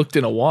haven't looked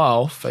in a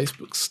while.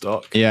 Facebook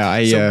stock. Yeah,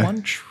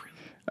 $1 trillion.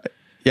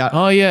 Yeah.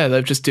 Oh yeah,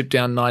 they've just dipped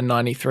down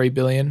 993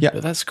 billion. Yeah,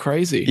 but that's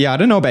crazy. Yeah, I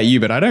don't know about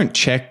you, but I don't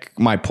check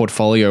my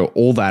portfolio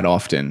all that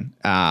often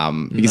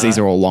because these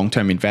are all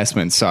long-term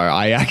investments. So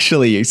I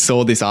actually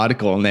saw this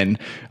article and then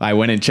I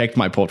went and checked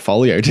my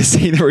portdio to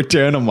see the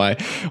return on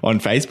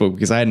Facebook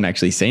because I hadn't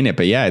actually seen it.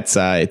 But yeah, it's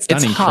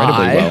done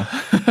incredibly well.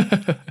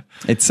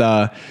 It's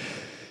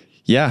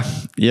yeah.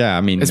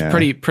 I mean, it's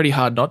pretty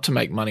hard not to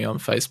make money on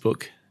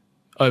Facebook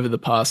over the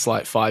past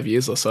like 5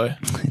 years or so.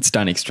 It's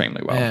done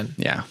extremely well. Man,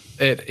 yeah,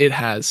 it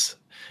has.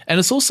 And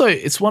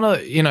it's one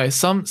of,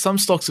 some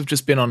stocks have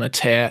just been on a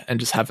tear and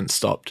just haven't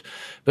stopped.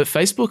 But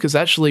Facebook has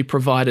actually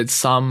provided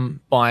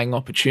some buying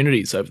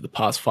opportunities over the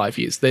past 5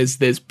 years.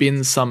 There's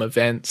been some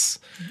events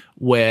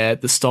where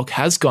the stock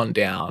has gone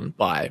down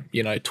by,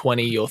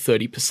 20 or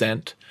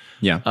 30%.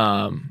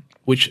 Yeah.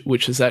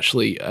 Which has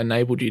actually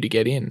enabled you to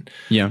get in.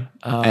 Yeah.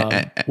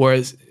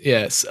 Whereas,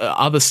 yes,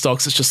 other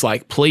stocks, it's just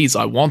like, please,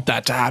 I want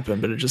that to happen,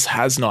 but it just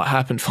has not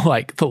happened for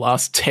like the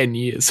last 10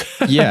 years.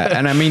 Yeah.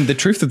 And I mean, the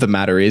truth of the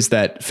matter is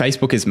that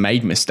Facebook has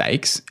made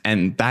mistakes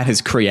and that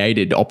has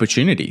created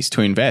opportunities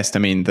to invest. I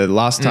mean, the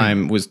last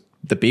time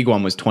the big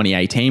one was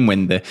 2018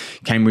 when the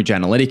Cambridge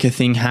Analytica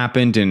thing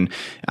happened, and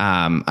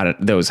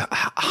there was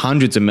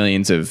hundreds of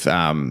millions of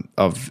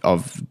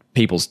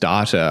people's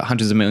data.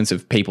 Hundreds of millions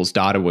of people's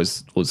data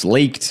was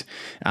leaked.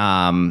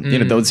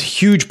 There was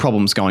huge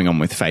problems going on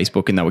with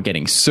Facebook, and they were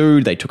getting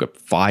sued. They took a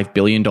 $5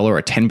 billion or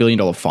a $10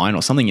 billion fine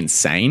or something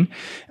insane.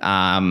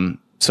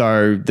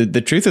 So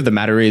the truth of the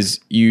matter is,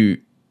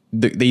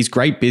 these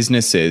great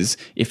businesses,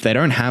 if they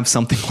don't have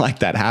something like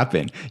that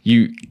happen,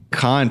 you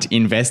can't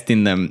invest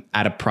in them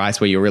at a price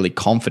where you're really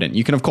confident.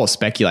 You can, of course,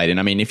 speculate. And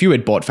I mean, if you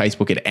had bought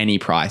Facebook at any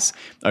price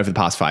over the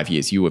past 5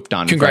 years, you have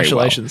done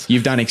congratulations. Very well.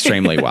 You've done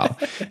extremely well.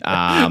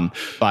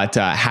 But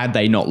had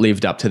they not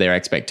lived up to their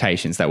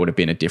expectations, that would have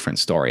been a different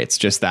story. It's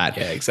just that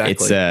it's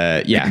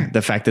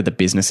the fact that the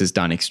business has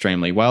done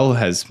extremely well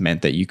has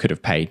meant that you could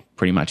have paid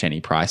pretty much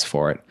any price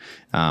for it.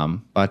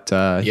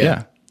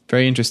 Yeah.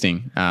 Very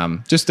interesting.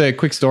 Just a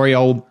quick story.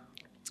 I'll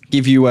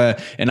give you an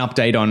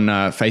update on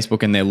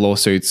Facebook and their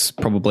lawsuits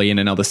probably in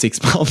another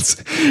 6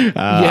 months.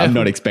 I'm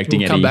not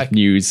expecting any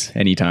news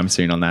anytime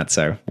soon on that,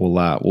 so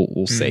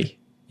we'll see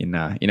in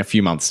a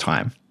few months'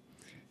 time.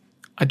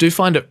 I do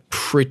find it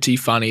pretty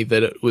funny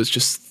that it was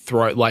just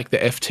like the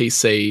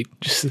FTC,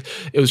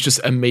 it was just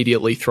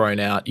immediately thrown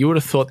out. You would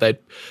have thought they'd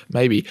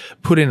maybe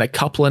put in a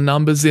couple of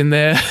numbers in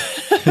there.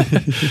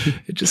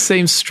 It just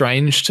seems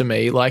strange to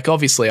me. Like,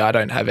 obviously, I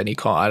don't have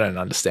I don't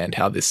understand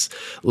how this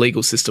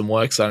legal system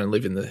works. I don't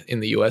live in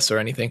the US or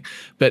anything,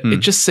 but it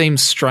just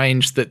seems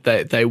strange that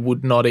they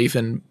wouldn't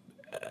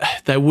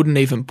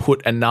even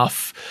put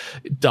enough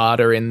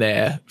data in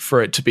there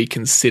for it to be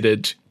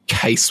considered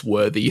case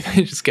worthy.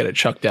 They just get it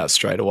chucked out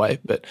straight away.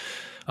 But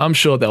I'm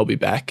sure they'll be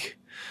back.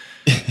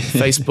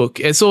 Facebook,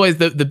 it's always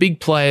the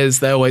big players.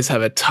 They always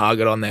have a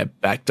target on their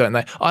back, don't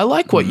they? I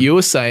like what you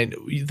were saying.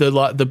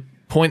 The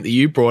point that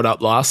you brought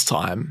up last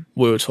time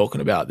we were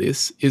talking about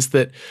this is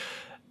that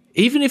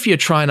even if you're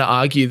trying to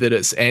argue that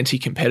it's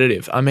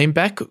anti-competitive, I mean,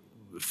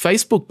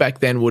 Facebook back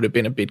then would have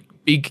been a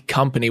big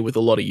company with a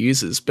lot of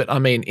users, but I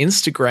mean,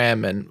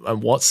 Instagram and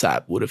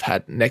WhatsApp would have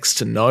had next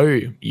to no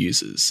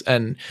users.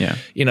 And,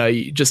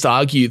 you just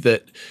argue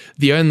that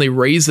the only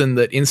reason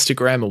that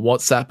Instagram and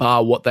WhatsApp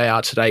are what they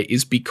are today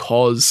is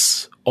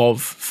because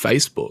of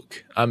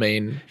Facebook. I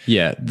mean,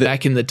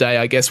 back in the day,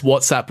 I guess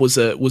WhatsApp was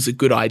a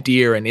good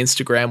idea and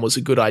Instagram was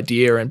a good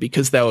idea. And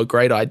because they were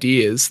great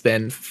ideas,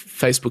 then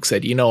Facebook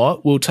said, you know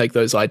what, we'll take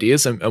those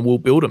ideas and we'll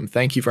build them.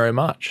 Thank you very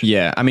much.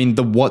 Yeah. I mean,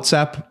 the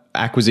WhatsApp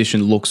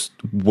acquisition looks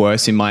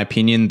worse in my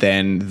opinion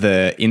than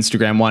the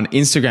Instagram one.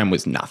 Instagram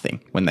was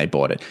nothing when they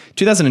bought it.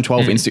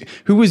 2012,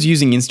 who was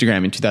using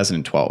Instagram in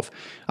 2012?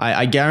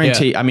 I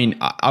guarantee, I mean,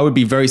 I would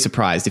be very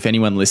surprised if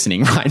anyone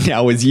listening right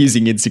now was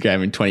using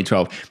Instagram in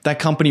 2012. That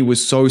company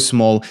was so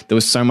small. There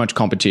was so much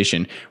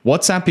competition.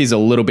 WhatsApp is a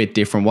little bit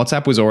different.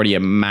 WhatsApp was already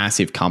a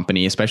massive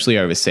company, especially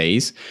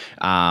overseas.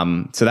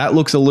 So that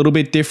looks a little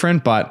bit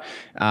different, but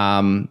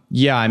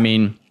I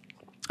mean,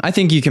 I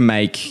think you can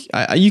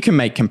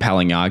make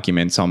compelling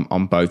arguments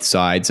on both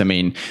sides. I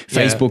mean,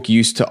 Facebook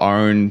used to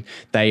owned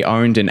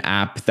an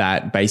app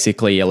that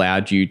basically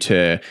allowed you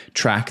to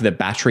track the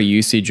battery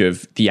usage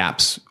of the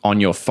apps on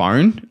your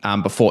phone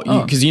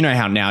because you know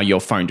how now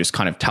your phone just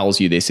kind of tells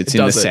you this. It's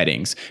in the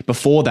settings.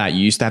 Before that, you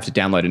used to have to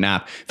download an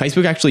app.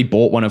 Facebook actually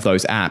bought one of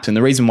those apps, and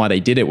the reason why they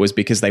did it was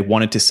because they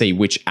wanted to see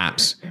which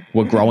apps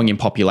were growing in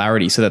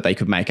popularity so that they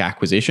could make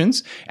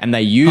acquisitions, and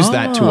they used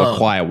that to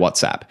acquire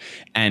WhatsApp.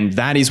 And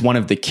that is one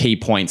of the key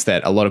points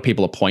that a lot of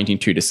people are pointing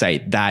to say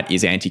that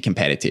is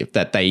anti-competitive,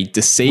 that they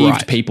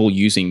deceived people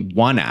using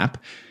one app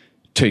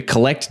to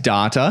collect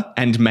data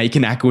and make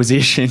an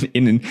acquisition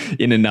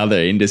in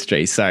another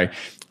industry. So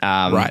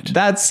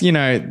that's,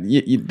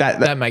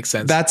 that makes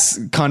sense. That's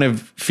kind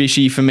of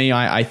fishy for me,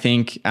 I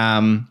think,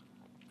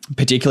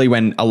 particularly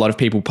when a lot of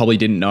people probably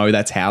didn't know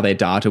that's how their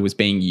data was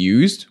being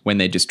used when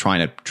they're just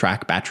trying to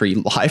track battery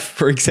life,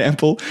 for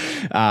example.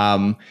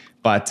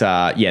 But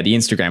the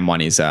Instagram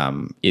one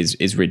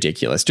is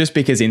ridiculous. Just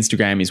because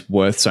Instagram is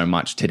worth so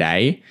much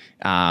today,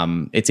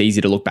 it's easy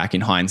to look back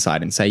in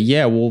hindsight and say,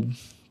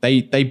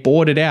 they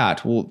bought it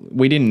out. Well,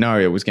 we didn't know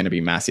it was going to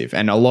be massive.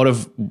 And a lot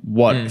of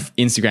what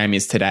Instagram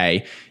is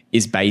today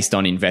is based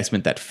on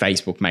investment that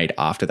Facebook made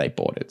after they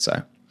bought it.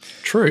 So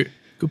true.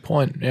 Good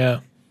point. Yeah.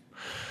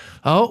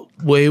 Oh,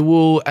 we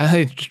will,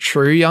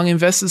 true young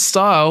investors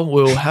style,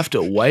 we'll have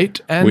to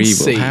wait and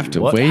see. We will have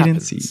to wait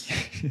and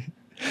see.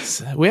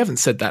 We haven't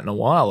said that in a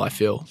while, I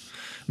feel.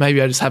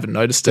 Maybe I just haven't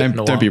noticed it in a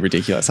while. Don't be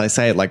ridiculous. I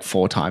say it like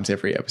 4 times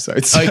every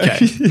episode. So.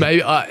 Okay.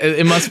 Maybe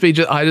it must be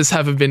I just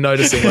haven't been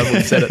noticing when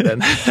we've said it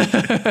then.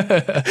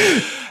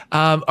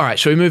 All right.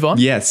 Shall we move on?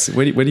 Yes.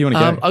 Where do you want to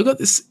go? I've got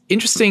this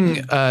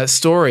interesting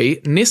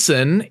story.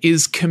 Nissan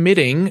is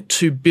committing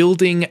to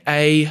building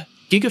a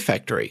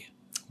gigafactory.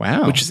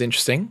 Wow. Which is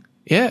interesting.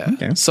 Yeah.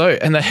 Okay. So,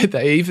 and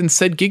they even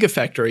said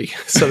gigafactory.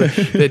 So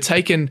they're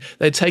taken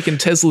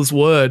Tesla's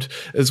word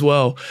as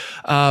well.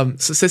 So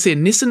it says here,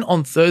 Nissan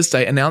on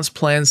Thursday announced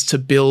plans to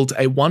build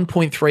a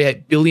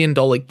 $1.38 billion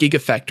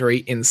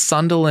gigafactory in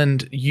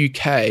Sunderland,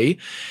 UK,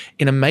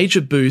 in a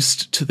major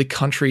boost to the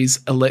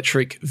country's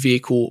electric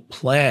vehicle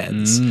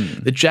plans.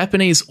 The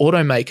Japanese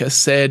automaker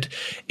said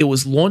it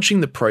was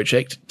launching the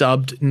project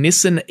dubbed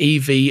Nissan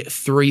EV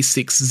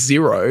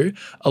 360,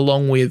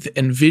 along with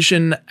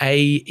Envision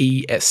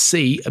AESC,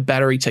 a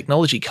battery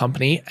technology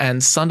company,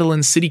 and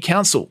Sunderland City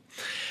Council.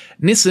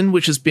 Nissan,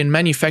 which has been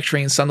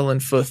manufacturing in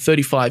Sunderland for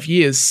 35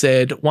 years,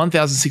 said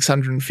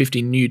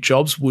 1,650 new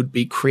jobs would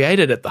be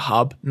created at the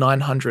hub,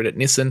 900 at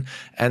Nissan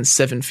and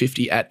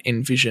 750 at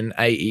Envision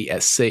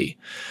AESC.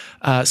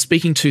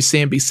 Speaking to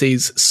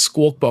CNBC's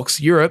Squawk Box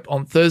Europe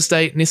on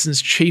Thursday,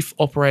 Nissan's Chief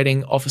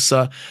Operating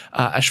Officer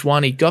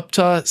Ashwani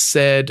Gupta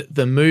said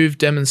the move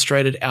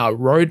demonstrated our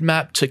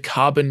roadmap to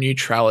carbon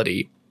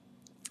neutrality.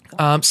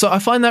 So I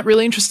find that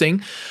really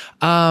interesting,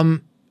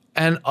 and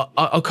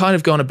I'll kind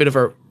of go on a bit of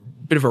a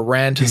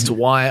rant as to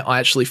why I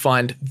actually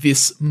find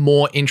this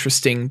more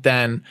interesting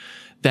than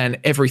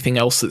everything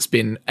else that's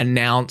been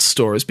announced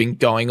or has been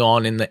going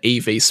on in the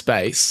EV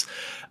space.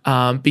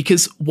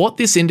 Because what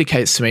this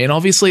indicates to me, and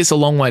obviously it's a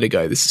long way to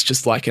go, this is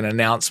just like an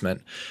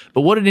announcement,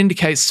 but what it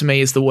indicates to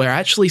me is that we're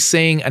actually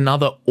seeing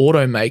another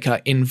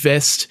automaker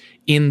invest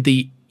in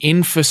the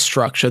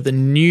infrastructure, the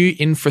new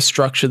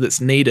infrastructure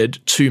that's needed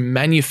to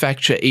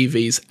manufacture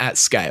EVs at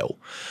scale.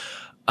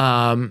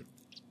 For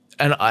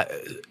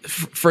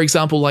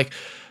example, like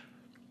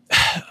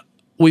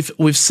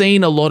we've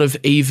seen a lot of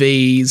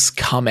EVs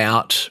come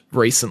out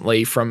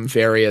recently from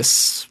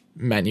various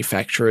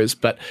manufacturers,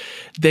 but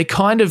they're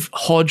kind of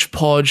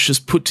hodgepodge,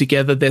 just put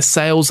together. Their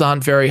sales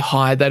aren't very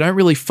high. They don't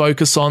really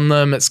focus on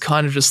them. It's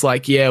kind of just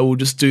like, yeah, we'll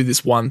just do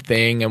this one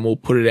thing and we'll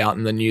put it out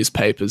in the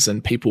newspapers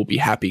and people will be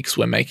happy because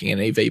we're making an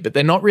EV. But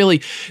they're not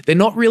really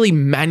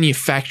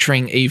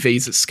manufacturing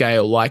EVs at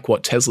scale like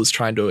what Tesla's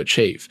trying to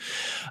achieve.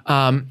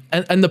 And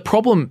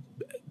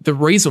the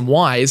reason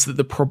why is that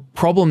the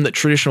problem that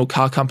traditional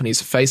car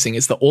companies are facing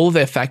is that all of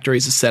their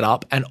factories are set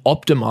up and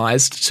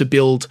optimized to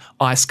build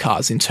ICE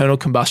cars, internal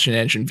combustion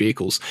engine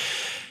vehicles.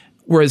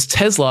 Whereas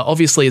Tesla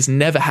obviously has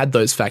never had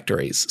those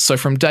factories. So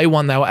from day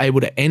one, they were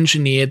able to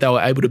engineer, they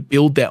were able to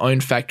build their own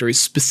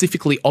factories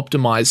specifically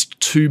optimized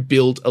to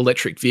build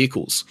electric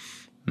vehicles.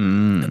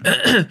 And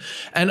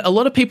a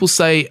lot of people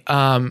say,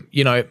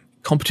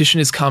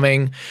 competition is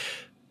coming,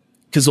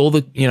 because all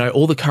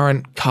the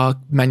current car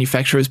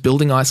manufacturers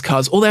building ICE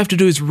cars, all they have to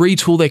do is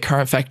retool their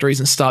current factories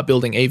and start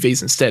building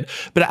EVs instead.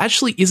 But it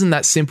actually isn't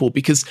that simple,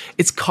 because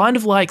it's kind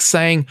of like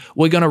saying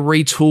we're going to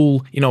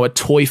retool, a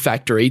toy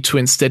factory to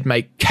instead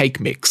make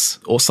cake mix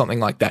or something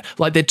like that.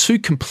 Like, they're two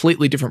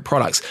completely different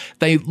products.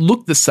 They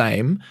look the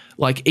same,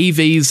 like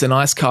EVs and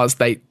ICE cars,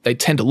 they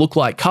tend to look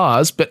like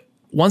cars, but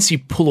once you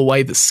pull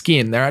away the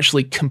skin, they're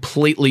actually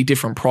completely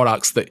different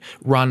products that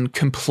run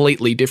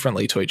completely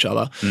differently to each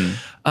other.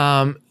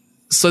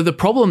 So the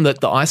problem that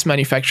the ICE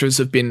manufacturers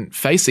have been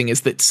facing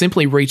is that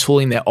simply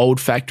retooling their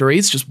old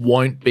factories just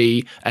won't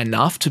be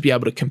enough to be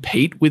able to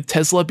compete with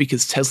Tesla,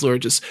 because Tesla are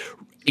just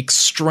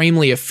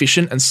extremely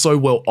efficient and so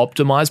well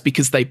optimized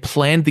because they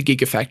planned the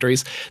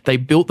gigafactories. They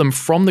built them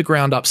from the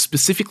ground up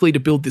specifically to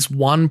build this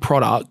one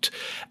product,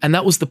 and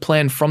that was the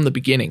plan from the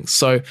beginning.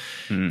 So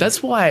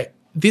that's why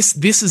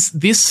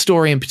this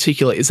story in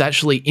particular is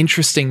actually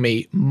interesting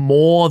me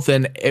more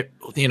than,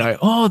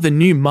 the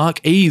new Mark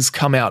E's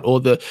come out, or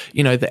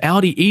the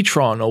Audi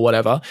e-tron or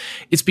whatever.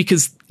 It's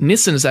because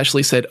Nissan has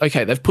actually said,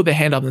 okay, they've put their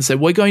hand up and said,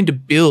 we're going to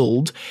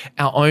build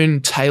our own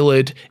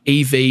tailored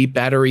EV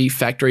battery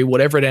factory,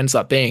 whatever it ends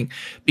up being.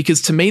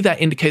 Because to me, that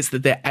indicates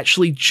that they're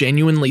actually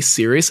genuinely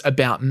serious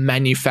about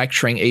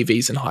manufacturing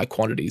EVs in high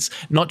quantities,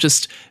 not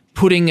just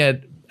putting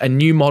a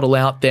new model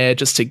out there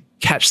just to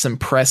catch some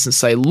press and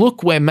say,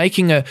 look, we're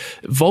making a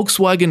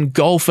Volkswagen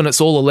Golf and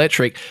it's all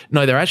electric.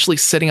 No, they're actually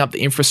setting up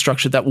the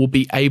infrastructure that will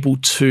be able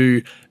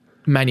to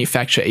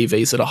manufacture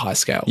EVs at a high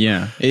scale.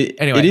 Yeah.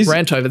 Anyway,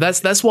 rant over.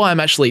 That's why I'm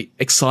actually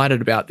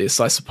excited about this,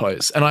 I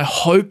suppose. And I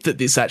hope that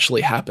this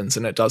actually happens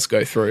and it does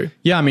go through.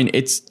 Yeah, I mean,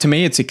 to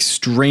me, it's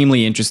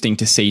extremely interesting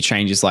to see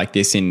changes like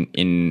this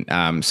in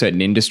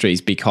certain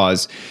industries,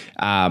 because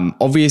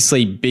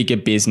obviously bigger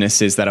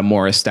businesses that are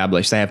more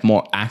established, they have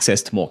more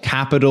access to more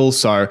capital.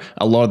 So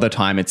a lot of the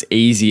time it's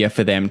easier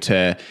for them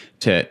to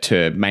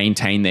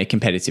maintain their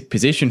competitive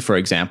position, for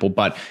example.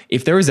 But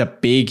if there is a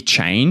big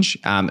change,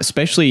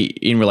 especially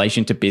in relation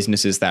to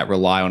businesses that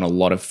rely on a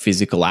lot of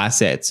physical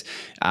assets,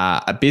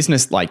 a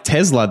business like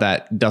Tesla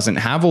that doesn't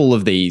have all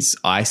of these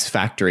ICE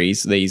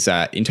factories, these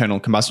internal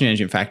combustion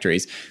engine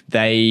factories,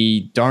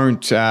 they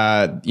don't,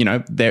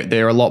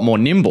 they're a lot more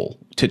nimble.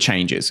 to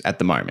changes at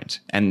the moment,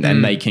 and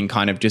they can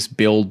kind of just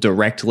build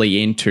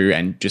directly into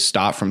and just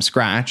start from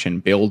scratch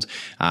and build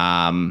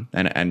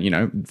and you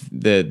know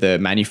the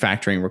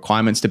manufacturing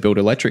requirements to build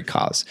electric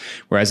cars,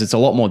 whereas it's a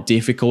lot more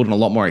difficult and a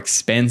lot more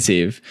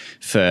expensive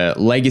for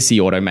legacy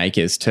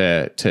automakers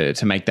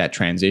to make that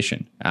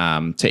transition,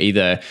 to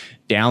either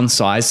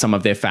downsize some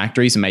of their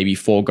factories and maybe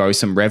forego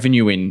some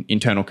revenue in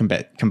internal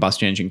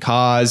combustion engine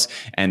cars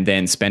and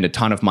then spend a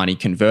ton of money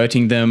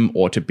converting them,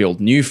 or to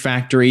build new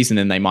factories, and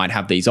then they might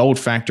have these old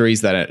factories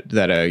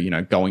that are you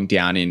know going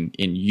down in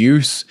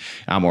use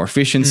or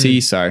efficiency.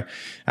 So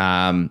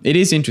it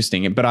is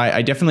interesting, but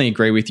I definitely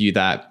agree with you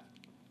that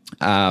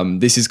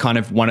this is kind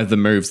of one of the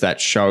moves that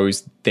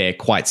shows they're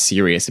quite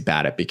serious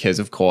about it, because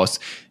of course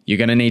you're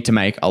going to need to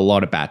make a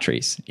lot of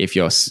batteries if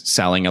you're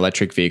selling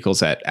electric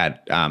vehicles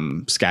at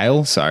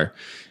scale. So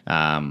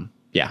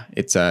yeah,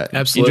 it's a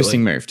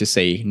interesting move to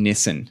see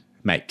Nissan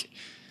make.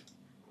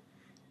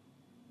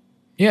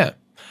 Yeah,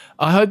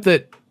 I hope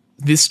that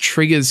this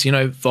triggers, you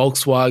know,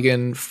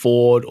 Volkswagen,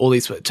 Ford, all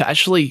these to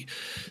actually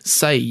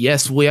say,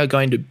 yes, we are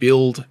going to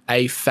build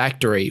a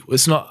factory.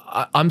 It's not.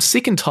 I'm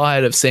sick and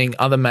tired of seeing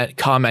other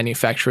car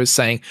manufacturers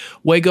saying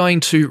we're going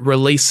to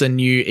release a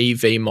new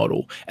EV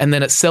model, and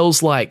then it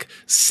sells like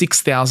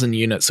 6,000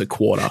 units a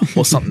quarter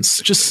or something,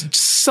 just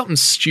something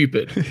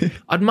stupid.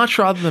 I'd much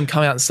rather them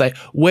come out and say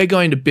we're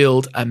going to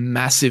build a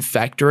massive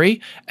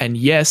factory, and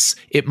yes,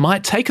 it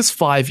might take us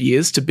 5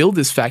 years to build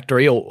this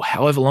factory or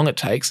however long it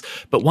takes,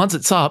 but once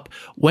it's up,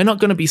 we're not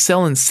going to be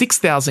selling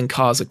 6,000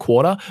 cars a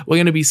quarter. We're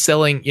going to be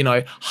selling, you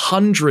know,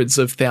 hundreds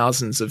of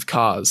thousands of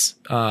cars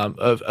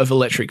of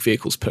electric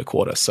vehicles per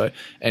quarter. So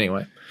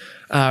anyway,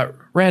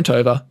 rant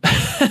over.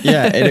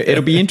 Yeah,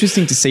 it'll be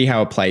interesting to see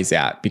how it plays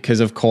out,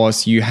 because of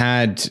course you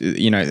had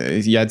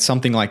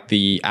something like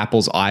the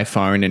Apple's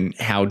iPhone and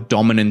how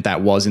dominant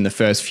that was in the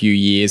first few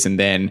years, and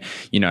then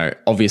you know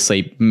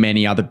obviously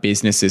many other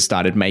businesses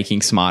started making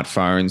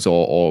smartphones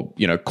or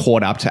you know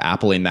caught up to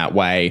Apple in that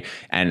way,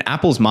 and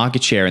Apple's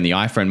market share in the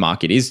iPhone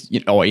market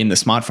or in the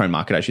smartphone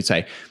market I should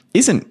say,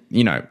 isn't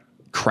you know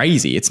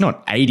crazy. It's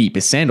not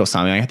 80% or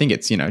something. I think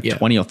it's, 20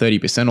 or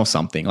 30% or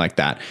something like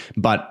that.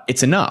 But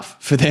it's enough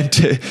for them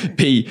to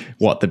be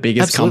the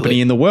biggest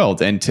company in the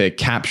world and to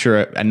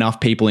capture enough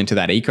people into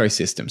that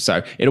ecosystem.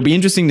 So it'll be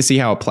interesting to see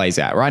how it plays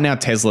out. Right now,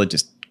 Tesla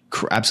just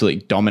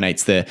absolutely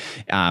dominates the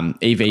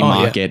EV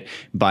market. Yeah.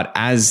 But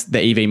as the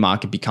EV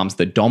market becomes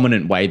the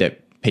dominant way that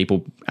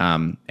people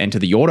enter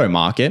the auto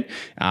market,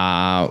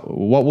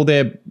 what will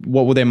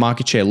their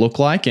market share look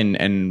like,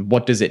 and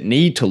what does it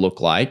need to look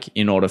like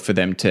in order for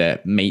them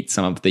to meet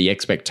some of the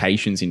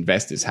expectations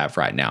investors have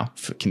right now,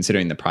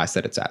 considering the price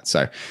that it's at?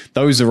 So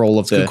those are all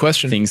of the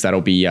things that'll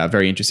be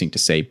very interesting to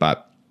see.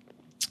 But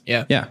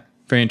yeah,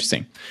 very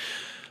interesting.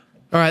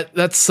 All right,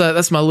 that's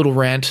my little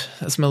rant.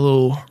 That's my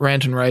little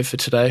rant and rave for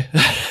today.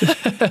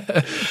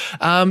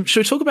 Should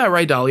we talk about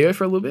Ray Dalio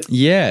for a little bit?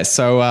 Yeah.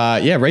 So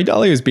Ray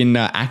Dalio has been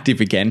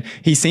active again.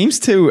 He seems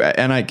to,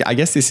 and I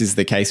guess this is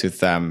the case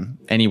with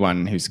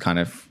anyone who's kind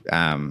of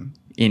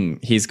in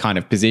his kind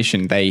of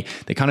position. They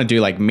kind of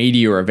do like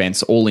media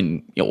events all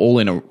in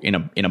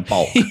a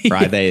bulk,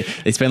 right? They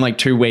spend like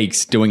 2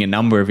 weeks doing a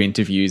number of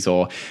interviews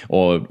or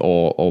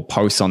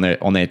posts on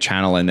their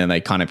channel, and then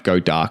they kind of go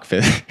dark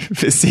for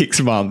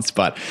 6 months.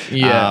 But Ray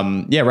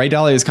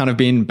Dalio has kind of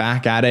been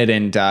back at it,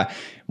 and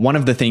one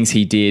of the things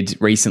he did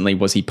recently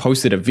was he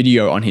posted a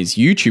video on his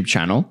YouTube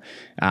channel.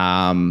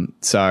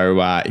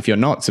 So if you're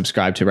not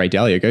subscribed to Ray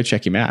Dalio, go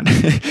check him out.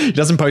 He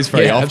doesn't post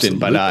very often,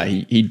 but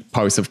he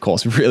posts, of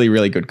course, really,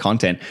 really good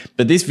content.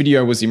 But this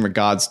video was in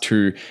regards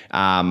to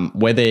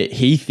whether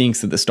he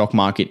thinks that the stock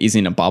market is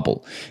in a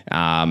bubble,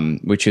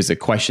 which is a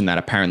question that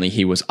apparently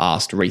he was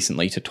asked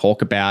recently to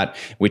talk about,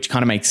 which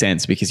kind of makes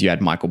sense because you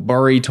had Michael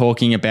Burry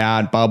talking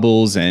about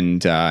bubbles,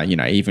 and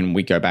even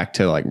we go back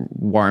to like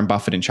Warren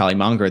Buffett and Charlie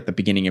Munger at the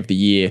beginning of the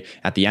year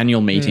at the annual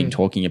meeting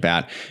talking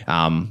about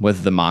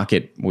whether the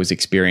market was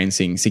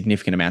experiencing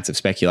significant amounts of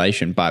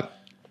speculation. But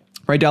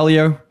Ray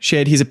Dalio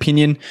shared his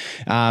opinion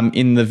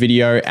in the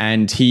video,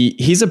 and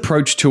his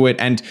approach to it,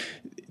 and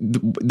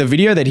the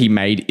video that he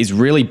made is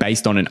really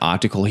based on an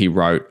article he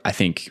wrote, I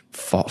think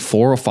 4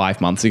 or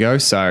 5 months ago.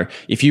 So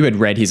if you had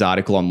read his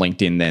article on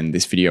LinkedIn, then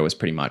this video was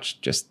pretty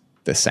much just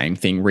the same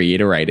thing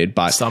reiterated,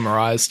 but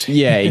summarized.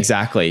 Yeah,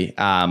 exactly.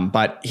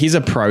 But his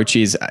approach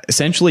is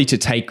essentially to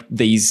take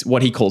these,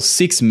 what he calls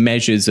 6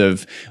 measures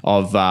of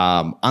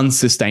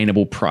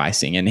unsustainable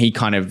pricing. And he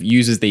kind of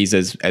uses these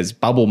as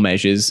bubble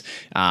measures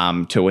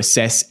to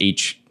assess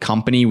each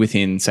company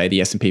within, say, the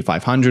S&P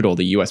 500 or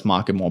the US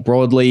market more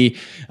broadly,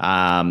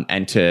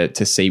 and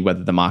to see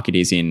whether the market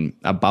is in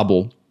a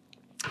bubble.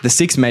 The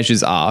 6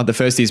 measures are, the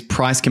first is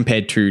price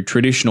compared to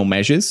traditional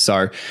measures.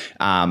 So,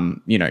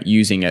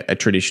 using a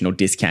traditional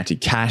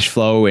discounted cash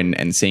flow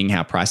and seeing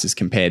how prices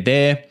compare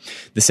there.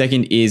 The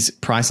second is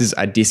prices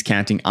are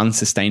discounting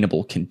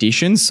unsustainable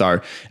conditions. So,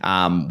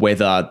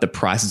 whether the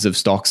prices of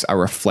stocks are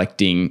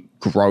reflecting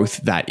growth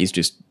that is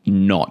just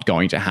not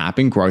going to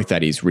happen, growth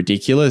that is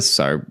ridiculous.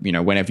 So,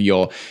 whenever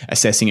you're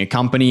assessing a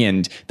company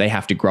and they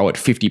have to grow at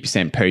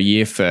 50% per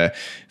year for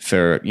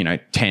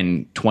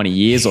 10, 20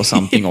 years or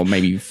something, or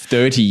maybe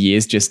 30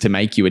 years just to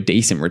make you a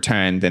decent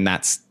return, then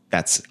that's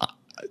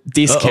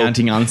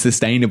discounting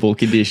unsustainable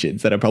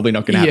conditions that are probably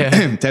not going to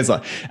happen.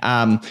 Tesla.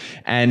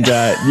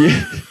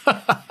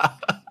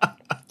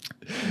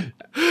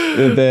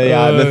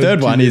 The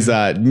third one is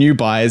new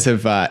buyers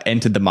have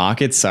entered the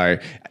market. So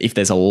if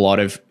there's a lot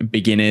of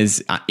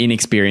beginners,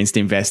 inexperienced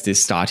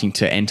investors starting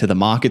to enter the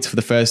markets for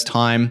the first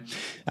time.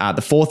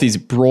 The fourth is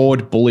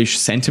broad bullish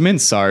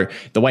sentiment. So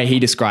the way he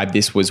described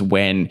this was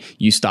when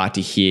you start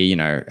to hear,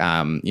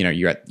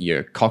 you're at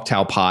your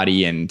cocktail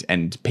party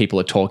and people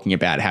are talking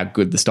about how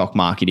good the stock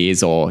market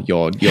is, or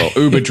your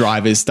Uber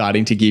drivers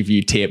starting to give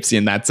you tips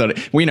and that sort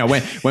of.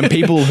 When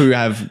people who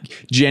have,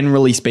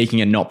 generally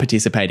speaking, are not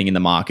participating in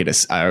the market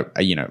are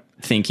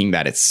thinking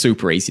that it's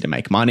super easy to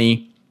make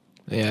money.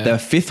 Yeah. The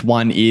fifth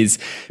one is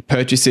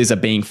purchases are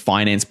being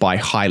financed by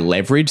high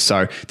leverage.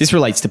 So this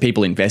relates to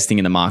people investing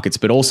in the markets,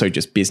 but also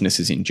just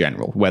businesses in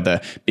general,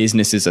 whether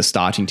businesses are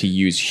starting to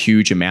use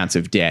huge amounts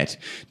of debt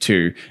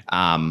to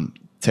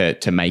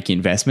make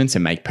investments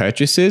and make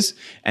purchases.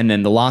 And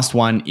then the last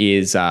one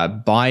is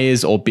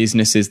buyers or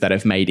businesses that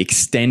have made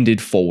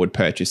extended forward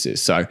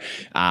purchases. So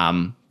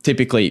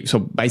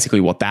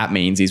basically what that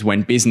means is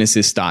when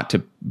businesses start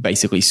to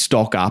basically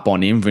stock up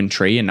on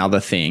inventory and other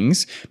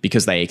things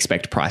because they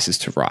expect prices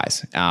to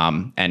rise.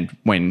 And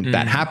when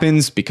that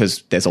happens,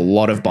 because there's a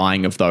lot of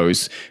buying of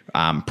those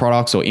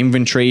products or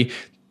inventory,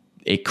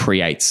 it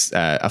creates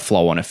a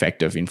flow-on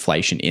effect of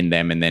inflation in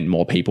them, and then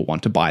more people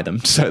want to buy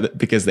them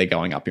because they're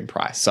going up in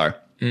price. So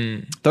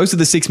those are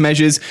the 6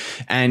 measures,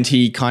 and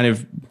he kind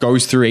of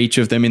goes through each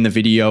of them in the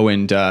video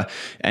and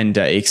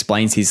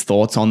explains his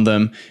thoughts on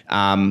them.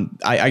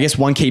 I guess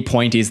one key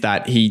point is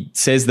that he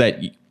says that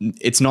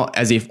it's not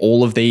as if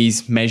all of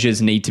these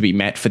measures need to be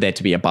met for there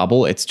to be a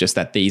bubble. It's just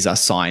that these are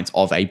signs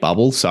of a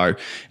bubble. So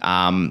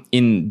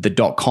in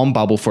the .com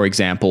bubble, for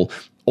example,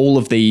 all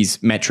of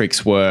these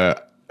metrics were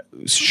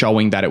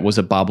showing that it was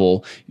a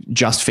bubble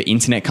just for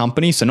internet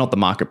companies. So not the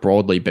market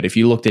broadly, but if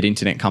you looked at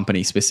internet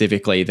companies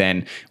specifically,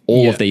 then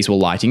all of these were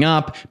lighting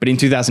up. But in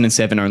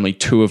 2007, only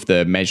 2 of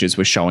the measures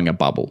were showing a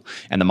bubble,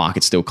 and the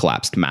market still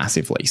collapsed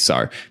massively.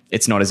 So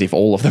it's not as if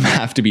all of them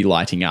have to be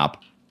lighting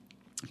up.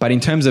 But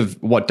in terms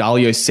of what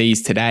Dalio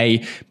sees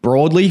today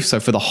broadly, so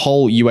for the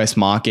whole US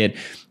market,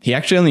 he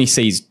actually only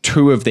sees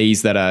 2 of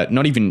these that are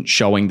not even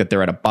showing that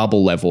they're at a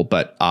bubble level,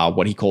 but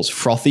what he calls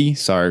frothy.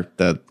 So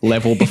the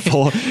level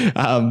before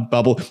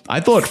bubble. I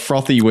thought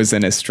frothy was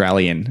an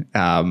Australian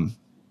term.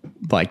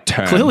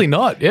 Clearly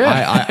not.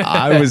 Yeah,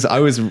 I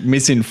was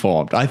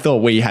misinformed. I thought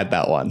we had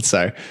that one,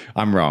 so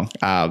I'm wrong.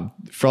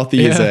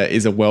 Frothy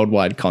is a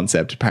worldwide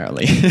concept,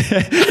 apparently.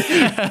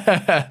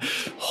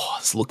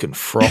 It's looking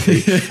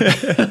frothy.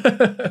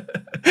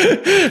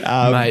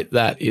 Mate,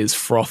 that is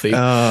frothy.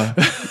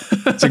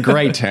 It's a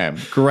great term.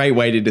 Great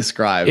way to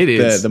describe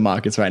the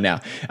markets right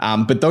now.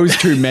 But those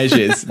 2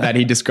 measures that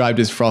he described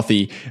as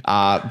frothy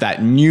are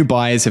that new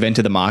buyers have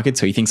entered the market.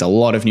 So he thinks a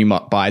lot of new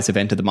buyers have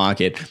entered the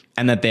market,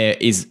 and that there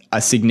is a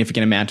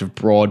significant amount of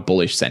broad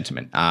bullish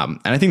sentiment. And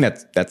I think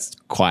that's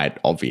quite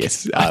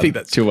obvious. I think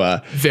that's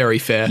very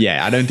fair.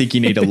 Yeah, I don't think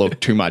you need to look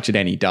too much at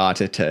any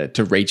data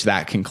to reach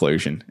that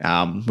conclusion.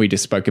 We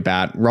just spoke about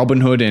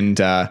Robinhood,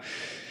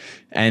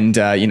 and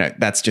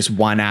that's just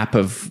one app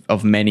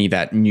of many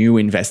that new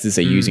investors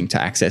are using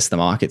to access the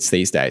markets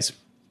these days.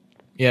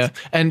 Yeah,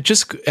 and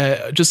just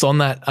on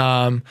that,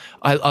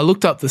 I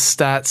looked up the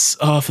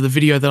stats for the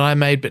video that I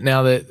made, but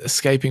now they're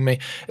escaping me.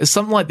 It's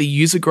something like the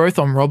user growth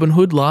on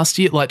Robinhood last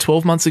year, like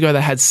 12 months ago,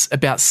 they had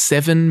about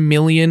 7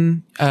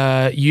 million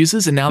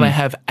users, and now they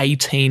have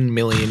 18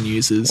 million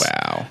users.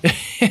 Wow.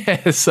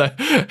 So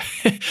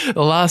the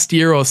last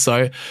year or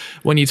so,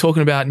 when you're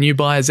talking about new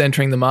buyers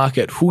entering the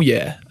market,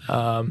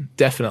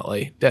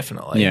 definitely.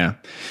 Yeah.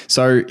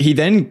 So he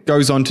then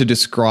goes on to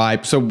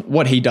describe, so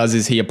what he does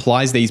is he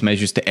applies these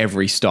measures to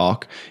every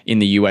stock in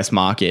the US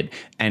market,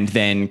 and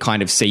then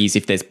kind of sees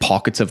if there's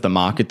pockets of the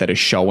market that are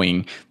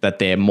showing that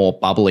they're more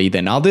bubbly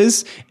than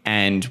others.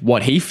 And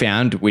what he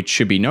found, which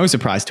should be no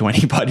surprise to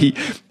anybody,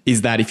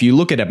 is that if you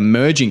look at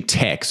emerging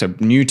tech, so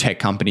new tech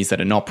companies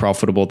that are not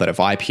profitable, that have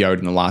IPO'd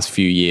in the last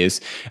few years,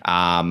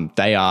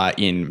 they are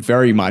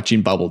very much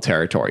in bubble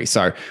territory.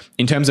 So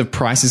in terms of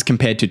prices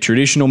compared to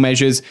traditional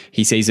measures,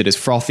 he sees it as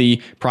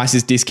frothy.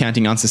 Prices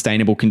discounting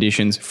unsustainable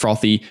conditions,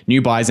 frothy.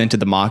 New buyers enter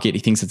the market,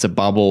 he thinks it's a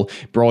bubble.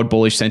 Broad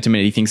bullish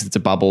sentiment, he thinks it's a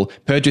bubble.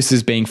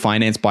 Purchases being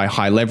financed by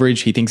high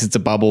leverage, he thinks it's a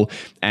bubble.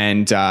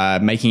 And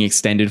making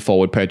extended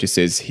forward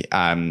purchases,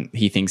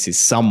 he thinks is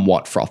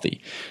somewhat frothy.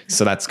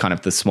 So that's kind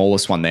of the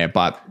smallest one there.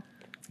 But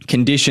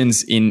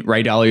conditions, in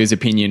Ray Dalio's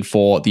opinion,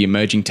 for the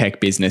emerging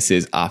tech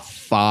businesses are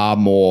far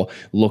more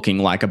looking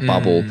like a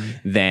bubble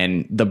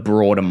than the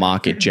broader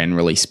market,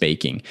 generally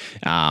speaking.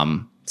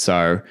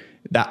 So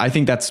that I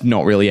think that's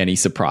not really any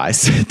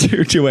surprise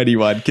to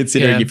anyone,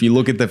 considering if you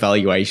look at the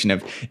valuation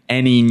of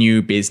any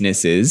new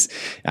businesses,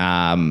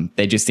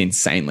 they're just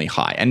insanely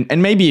high.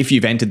 And maybe if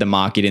you've entered the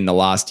market in the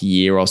last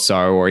year or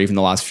so, or even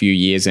the last few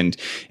years, and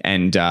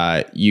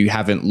you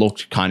haven't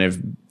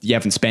you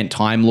haven't spent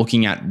time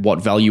looking at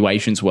what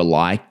valuations were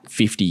like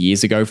 50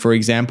 years ago, for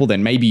example,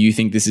 then maybe you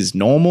think this is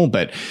normal,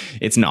 but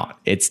it's not.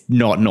 It's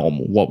not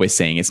normal what we're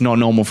seeing. It's not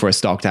normal for a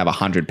stock to have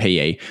 100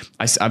 PE.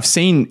 I've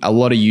seen a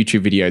lot of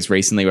YouTube videos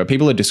recently where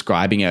people are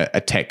describing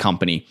a tech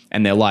company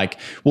and they're like,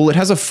 well, it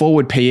has a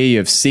forward PE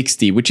of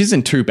 60, which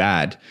isn't too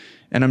bad.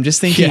 And I'm just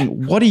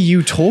thinking, what are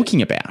you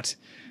talking about?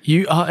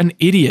 You are an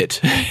idiot.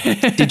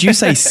 Did you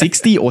say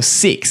 60 or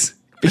 6?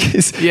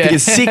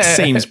 Because 6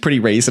 seems pretty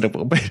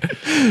reasonable, but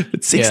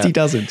 60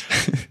 doesn't.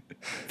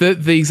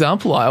 The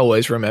example I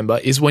always remember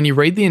is when you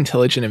read The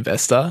Intelligent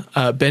Investor,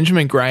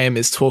 Benjamin Graham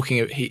is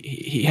talking.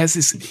 He has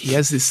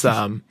this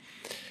some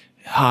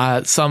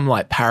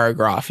like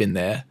paragraph in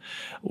there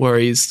where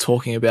he's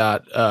talking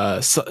about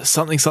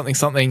something,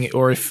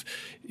 or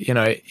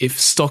if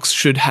stocks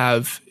should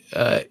have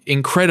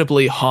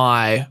incredibly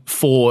high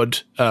forward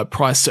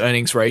price to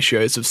earnings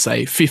ratios of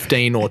say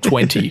 15 or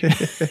 20.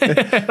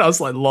 I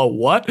was like, lol,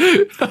 what?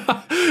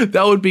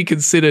 That would be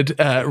considered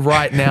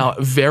right now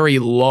very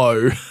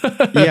low.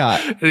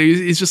 Yeah.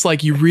 It's just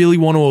like, you really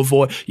want to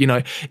avoid,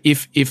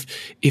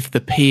 if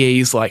the PE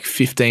is like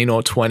 15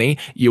 or 20,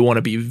 you want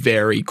to be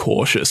very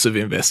cautious of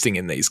investing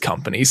in these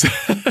companies.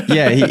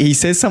 Yeah, he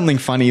says something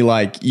funny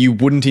like, you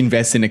wouldn't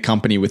invest in a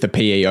company with a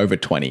PE over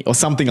 20 or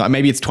something, like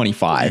maybe it's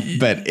 25,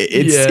 but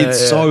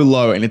it's so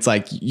low, and it's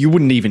like, you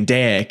wouldn't even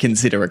dare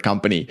consider a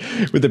company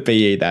with a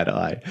PE that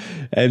high.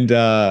 And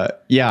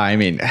I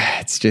mean,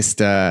 it's just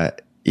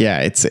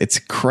it's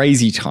a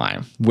crazy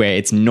time where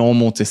it's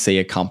normal to see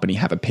a company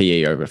have a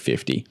PE over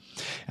 50.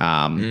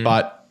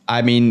 But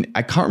I mean,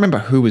 I can't remember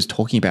who was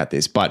talking about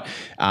this, but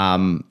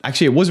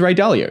actually it was Ray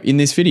Dalio in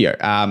this video.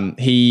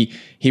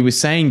 He was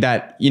saying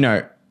that,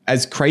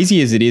 as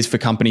crazy as it is for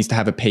companies to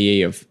have a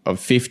PE of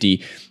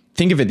 50,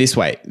 think of it this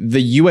way.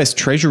 The US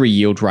Treasury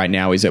yield right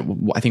now is at,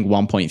 I think,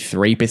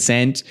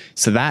 1.3%.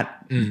 So that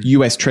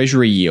US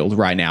Treasury yield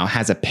right now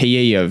has a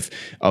PE of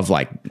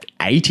like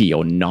 80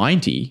 or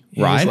 90,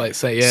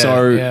 right?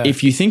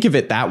 If you think of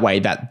it that way,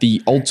 that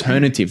the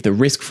alternative, the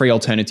risk-free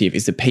alternative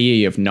is a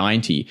PE of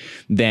 90,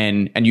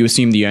 then, and you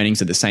assume the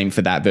earnings are the same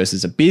for that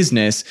versus a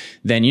business,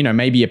 then,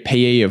 maybe a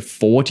PE of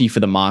 40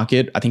 for the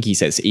market, I think he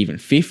says even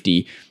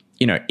 50,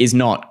 is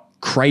not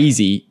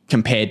crazy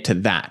compared to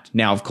that.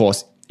 Now, of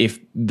course, if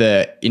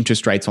the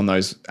interest rates on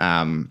those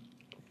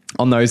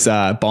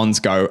bonds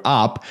go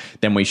up,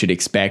 then we should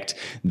expect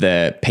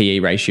the PE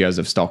ratios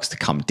of stocks to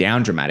come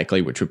down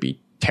dramatically, which would be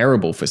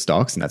terrible for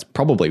stocks. And that's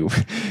probably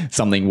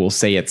something we'll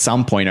see at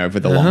some point over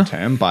the long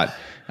term. But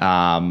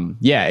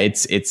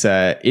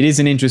it is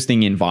an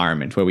interesting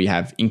environment where we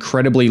have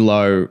incredibly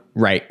low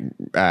rate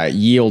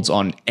yields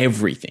on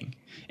everything.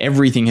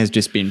 Everything has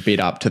just been bid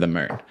up to the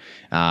moon.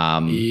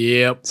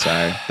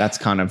 So that's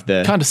kind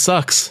of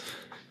sucks.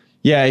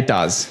 Yeah, it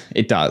does.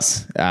 It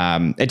does.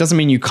 It doesn't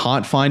mean you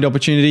can't find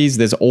opportunities.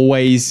 There's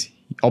always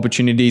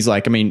opportunities.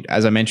 Like, I mean,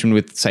 as I mentioned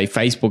with, say,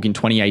 Facebook in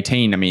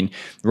 2018, I mean,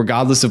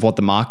 regardless of what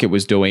the market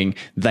was doing,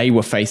 they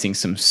were facing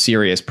some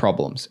serious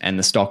problems and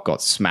the stock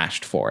got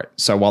smashed for it.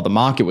 So while the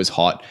market was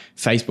hot,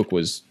 Facebook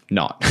was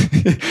not.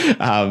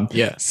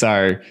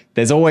 So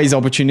there's always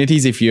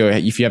opportunities if you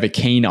have a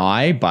keen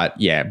eye, but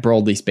yeah,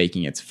 broadly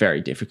speaking, it's very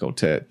difficult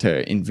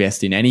to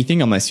invest in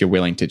anything unless you're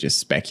willing to just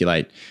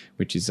speculate,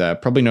 which is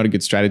probably not a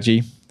good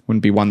strategy.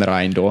 Wouldn't be one that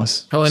I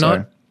endorse. Probably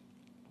not.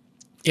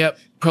 Yep.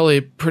 Probably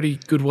a pretty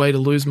good way to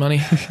lose money.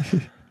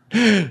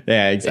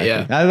 Yeah, exactly.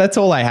 Yeah. That's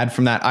all I had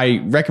from that. I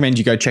recommend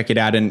you go check it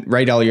out. And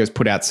Ray Dalio has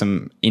put out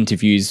some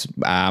interviews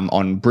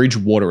on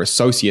Bridgewater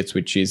Associates,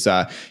 which is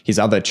his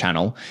other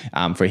channel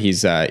for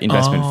his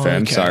investment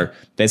firm. Okay. So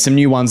there's some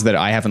new ones that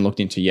I haven't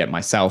looked into yet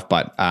myself,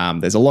 but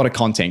there's a lot of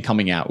content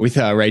coming out with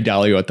Ray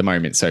Dalio at the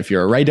moment. So if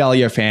you're a Ray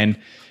Dalio fan,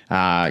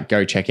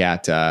 go check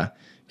out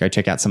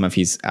some of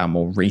his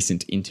more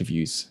recent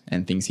interviews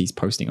and things he's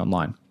posting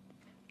online.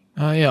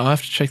 Oh yeah, I'll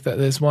have to check that.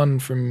 There's one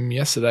from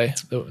yesterday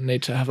that we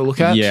need to have a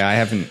look at. Yeah, I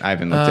haven't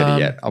looked at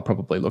it yet. I'll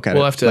probably look at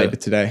it later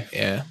today.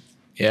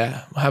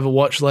 Yeah. We'll have a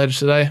watch later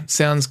today.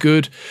 Sounds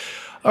good.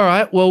 All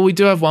right. Well, we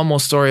do have one more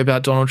story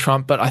about Donald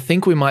Trump, but I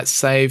think we might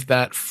save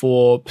that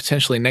for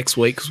potentially next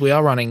week because we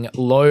are running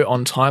low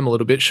on time a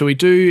little bit. Should we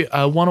do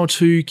one or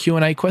two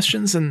Q&A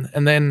questions and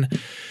then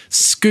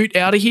scoot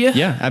out of here?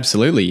 Yeah,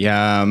 absolutely.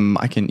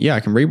 I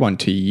can read one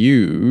to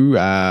you.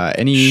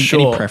 Any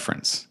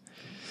preference?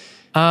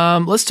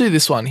 Let's do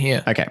this one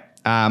here. Okay.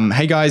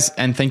 Hey guys,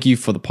 and thank you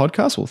for the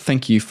podcast. Well,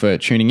 thank you for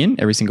tuning in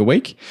every single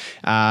week.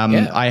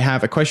 I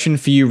have a question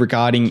for you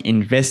regarding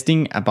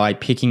investing by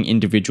picking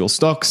individual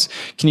stocks.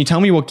 Can you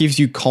tell me what gives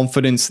you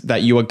confidence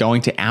that you are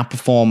going to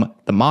outperform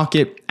the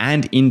market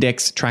and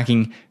index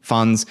tracking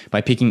funds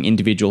by picking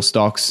individual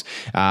stocks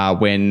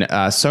when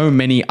so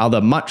many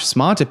other much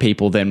smarter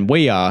people than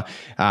we are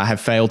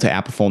have failed to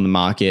outperform the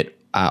market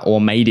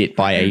or made it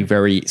by a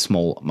very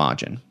small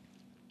margin?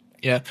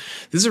 Yeah,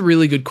 this is a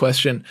really good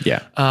question.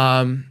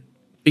 Yeah.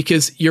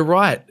 Because you're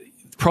right.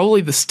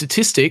 Probably the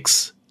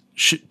statistics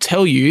should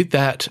tell you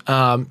that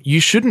you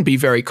shouldn't be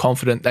very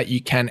confident that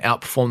you can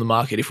outperform the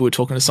market. If we were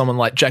talking to someone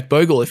like Jack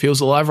Bogle, if he was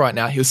alive right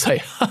now, he would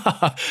say,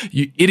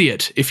 you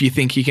idiot, if you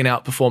think you can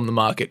outperform the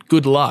market.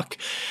 Good luck.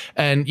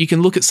 And you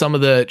can look at some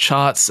of the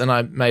charts, and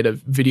I made a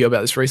video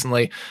about this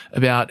recently,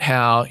 about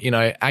how,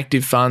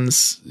 active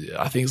funds,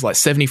 I think it's like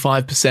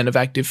 75% of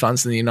active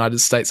funds in the United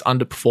States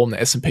underperform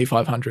the S&P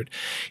 500.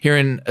 Here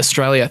in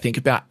Australia, I think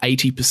about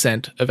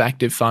 80% of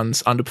active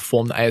funds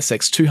underperform the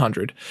ASX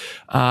 200.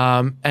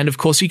 And of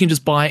course, you can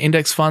just buy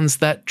index funds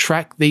that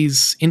track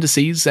these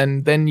indices,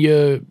 and then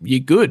you're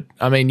good.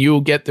 I mean,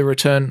 you'll get the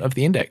return of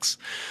the index.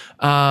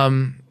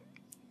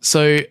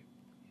 So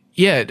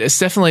yeah, it's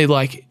definitely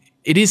like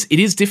it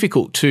is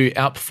difficult to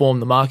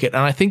outperform the market,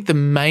 and I think the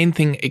main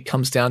thing it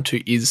comes down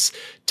to is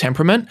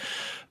temperament.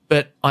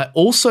 But I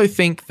also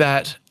think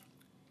that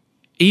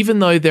even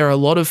though there are a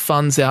lot of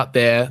funds out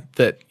there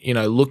that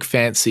look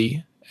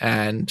fancy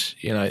and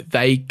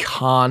they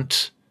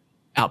can't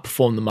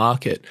outperform the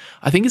market,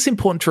 I think it's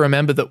important to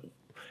remember that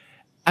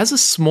as a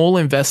small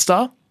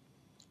investor,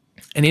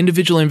 an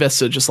individual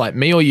investor just like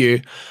me or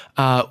you,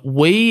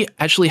 we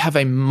actually have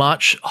a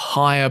much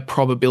higher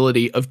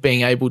probability of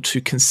being able to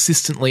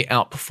consistently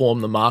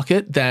outperform the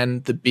market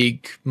than the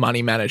big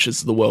money managers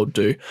of the world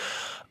do.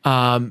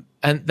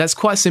 And that's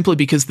quite simply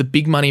because the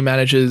big money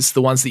managers,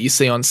 the ones that you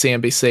see on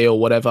CNBC or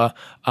whatever,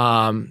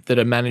 that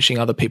are managing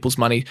other people's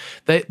money,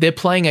 they're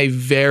playing a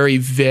very,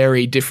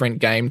 very different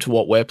game to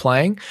what we're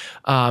playing,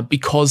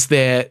 because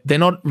they're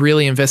not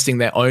really investing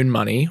their own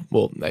money.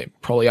 Well, they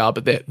probably are,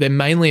 but they're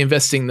mainly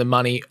investing the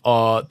money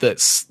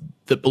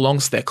that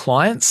belongs to their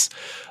clients.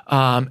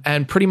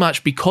 And pretty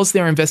much because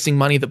they're investing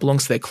money that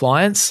belongs to their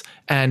clients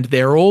and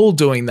they're all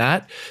doing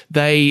that,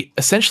 they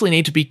essentially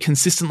need to be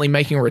consistently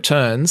making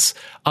returns.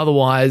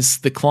 Otherwise,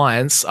 the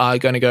clients are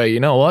going to go, you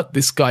know what,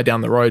 this guy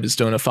down the road is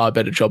doing a far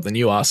better job than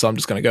you are, so I'm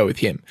just going to go with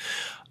him.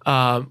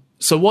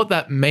 So what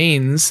that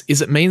means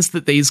is it means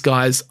that these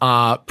guys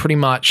are pretty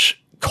much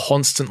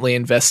constantly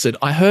invested.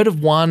 I heard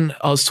of one,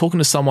 I was talking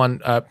to someone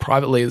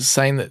privately, is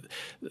saying that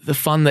the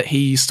fund that he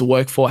used to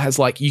work for has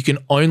you can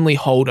only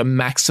hold a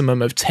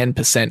maximum of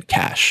 10%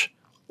 cash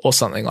or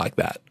something like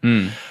that.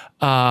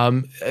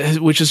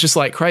 Which is just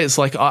crazy. It's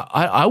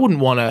I wouldn't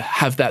want to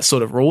have that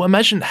sort of rule.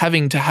 Imagine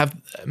having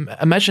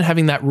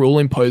that rule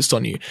imposed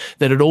on you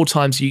that at all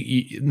times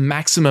you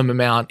maximum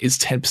amount is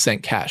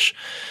 10% cash.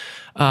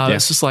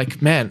 It's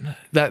just man,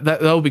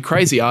 that would be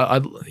crazy.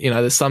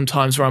 There's some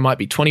times where I might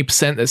be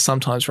 20%. There's some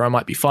times where I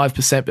might be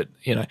 5%. But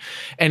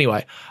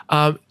anyway.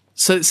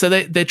 So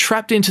they're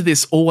trapped into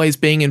this always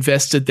being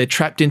invested. They're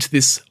trapped into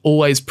this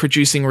always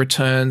producing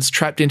returns.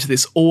 Trapped into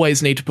this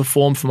always need to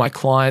perform for my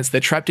clients.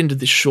 They're trapped into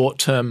this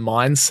short-term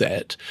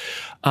mindset.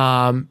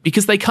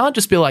 Because they can't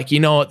just be like,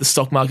 what, the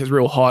stock market is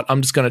real hot,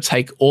 I'm just going to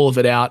take all of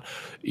it out,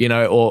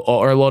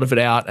 or a lot of it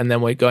out, and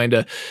then we're going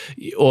to,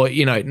 or,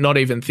 not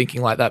even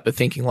thinking like that, but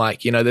thinking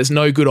there's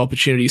no good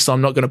opportunity, so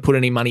I'm not going to put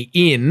any money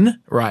in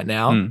right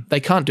now.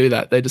 They can't do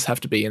that. They just have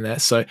to be in there.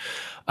 So,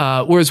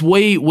 whereas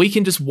we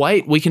can just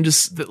wait. We can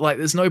just,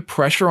 there's no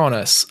pressure on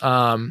us.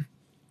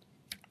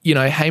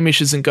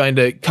 Hamish isn't going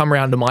to come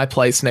around to my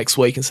place next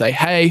week and say,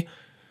 hey,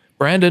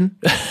 Brandon,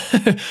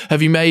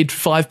 have you made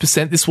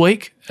 5% this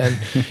week? And,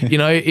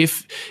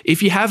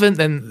 if you haven't,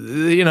 then,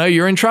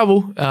 you're in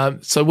trouble.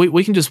 So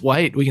we can just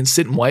wait. We can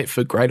sit and wait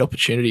for great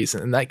opportunities.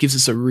 And that gives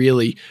us a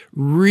really,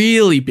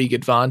 really big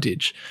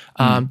advantage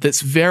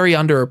that's very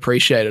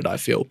underappreciated, I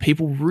feel.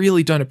 People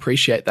really don't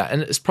appreciate that.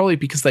 And it's probably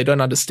because they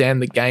don't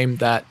understand the game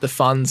that the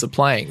funds are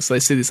playing. So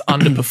they see this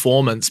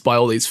underperformance by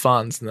all these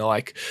funds and they're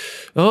like,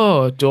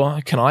 oh,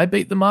 can I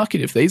beat the market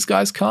if these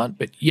guys can't?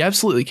 But you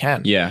absolutely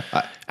can. Yeah.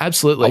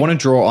 Absolutely. I want to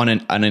draw on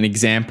an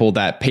example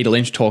that Peter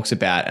Lynch talks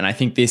about, and I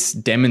think this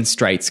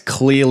demonstrates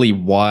clearly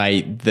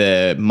why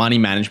the money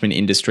management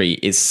industry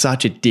is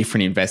such a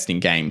different investing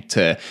game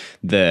to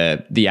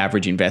the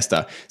average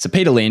investor. So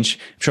Peter Lynch,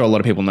 I'm sure a lot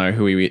of people know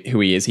who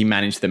he is. He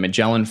managed the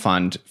Magellan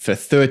Fund for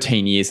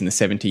 13 years in the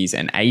 70s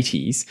and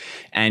 80s,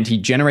 and he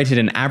generated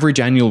an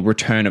average annual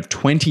return of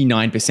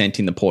 29%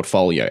 in the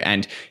portfolio.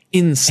 And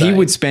insane. He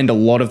would spend a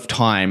lot of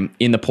time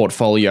in the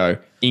portfolio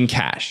in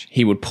cash.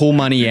 He would pull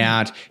money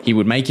out. He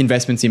would make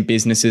investments in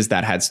businesses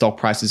that had stock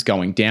prices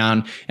going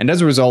down. And as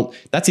a result,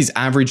 that's his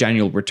average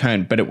annual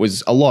return, but it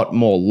was a lot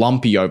more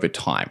lumpy over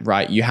time,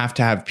 right? You have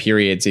to have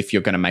periods if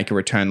you're going to make a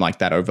return like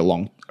that over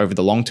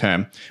the long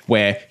term,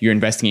 where you're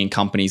investing in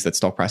companies that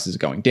stock prices are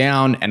going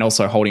down and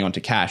also holding on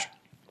to cash.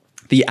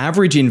 The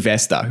average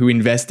investor who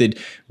invested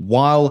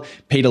while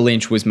Peter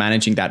Lynch was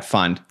managing that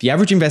fund, the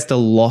average investor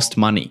lost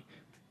money.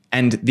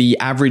 And the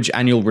average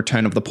annual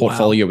return of the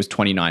portfolio was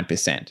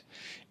 29%.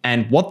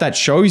 And what that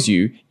shows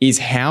you is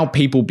how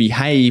people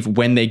behave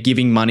when they're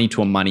giving money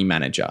to a money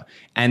manager.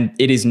 And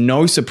it is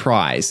no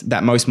surprise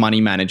that most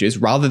money managers,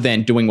 rather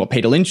than doing what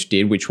Peter Lynch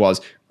did, which was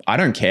I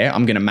don't care.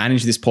 I'm going to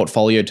manage this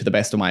portfolio to the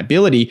best of my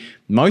ability.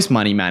 Most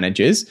money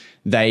managers,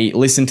 they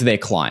listen to their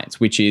clients,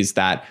 which is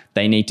that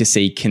they need to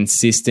see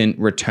consistent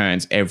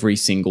returns every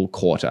single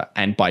quarter.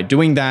 And by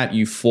doing that,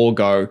 you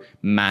forego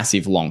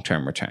massive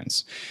long-term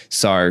returns.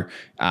 So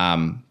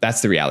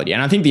that's the reality.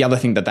 And I think the other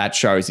thing that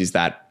shows is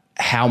that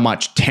how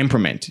much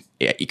temperament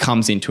it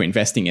comes into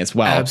investing as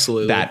well.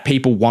 Absolutely. That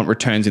people want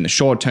returns in the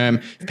short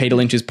term. If Peter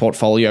Lynch's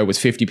portfolio was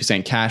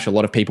 50% cash, a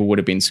lot of people would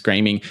have been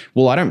screaming,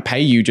 well, I don't pay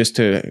you just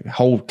to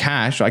hold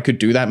cash. I could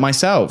do that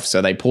myself.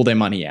 So they pull their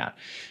money out.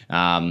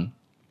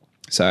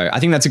 So I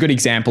think that's a good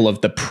example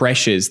of the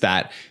pressures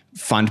that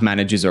fund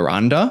managers are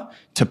under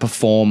to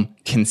perform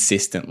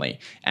consistently.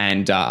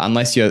 And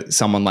unless you're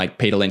someone like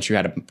Peter Lynch who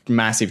had a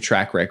massive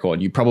track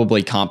record, you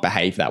probably can't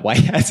behave that way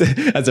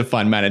as a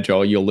fund manager,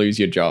 or you'll lose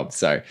your job.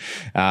 So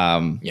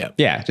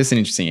yeah, just an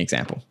interesting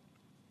example.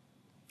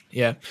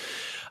 Yeah.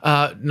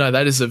 No,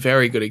 that is a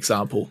very good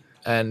example.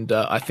 And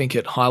I think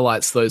it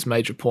highlights those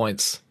major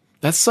points.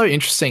 That's so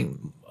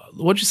interesting.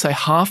 What'd you say?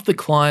 Half the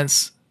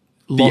clients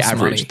lost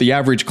money. The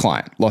average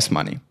client lost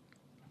money.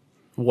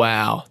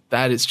 Wow,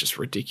 that is just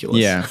ridiculous.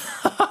 Yeah,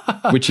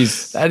 which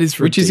is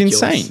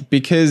insane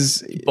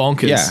because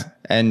bonkers. Yeah,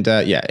 and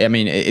I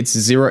mean it's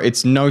zero.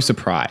 It's no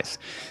surprise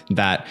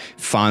that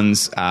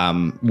funds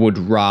would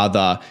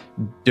rather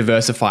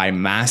diversify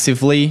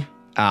massively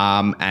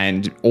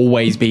and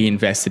always be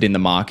invested in the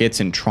markets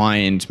and try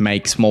and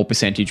make small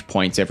percentage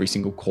points every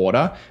single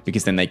quarter,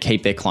 because then they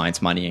keep their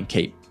clients' money and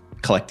keep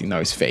collecting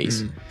those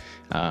fees.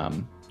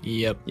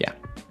 Yep. Yeah.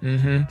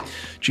 Mm-hmm.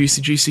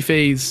 Juicy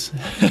fees.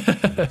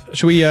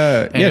 Should we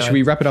should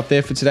we wrap it up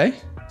there for today?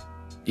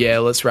 Yeah,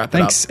 let's wrap it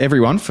up. Thanks,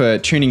 everyone, for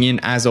tuning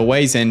in as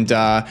always. And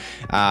I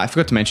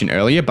forgot to mention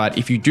earlier, but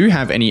if you do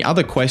have any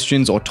other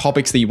questions or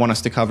topics that you want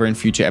us to cover in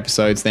future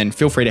episodes, then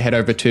feel free to head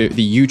over to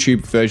the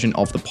YouTube version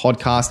of the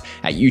podcast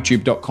at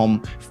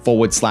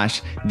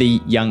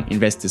youtube.com/The Young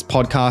Investors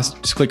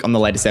Podcast. Just click on the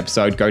latest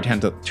episode, go down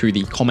to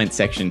the comment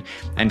section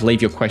and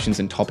leave your questions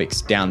and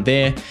topics down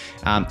there.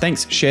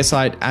 Thanks,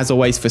 ShareSite, as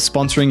always, for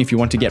sponsoring. If you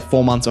want to get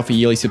 4 months off a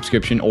yearly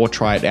subscription or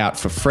try it out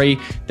for free,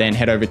 then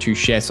head over to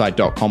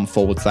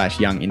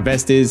sharesite.com/young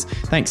investors.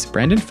 Thanks,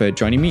 Brandon, for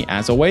joining me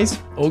as always.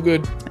 All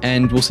good.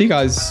 And we'll see you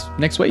guys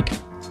next week.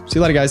 See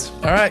you later, guys.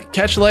 All right.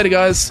 Catch you later,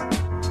 guys.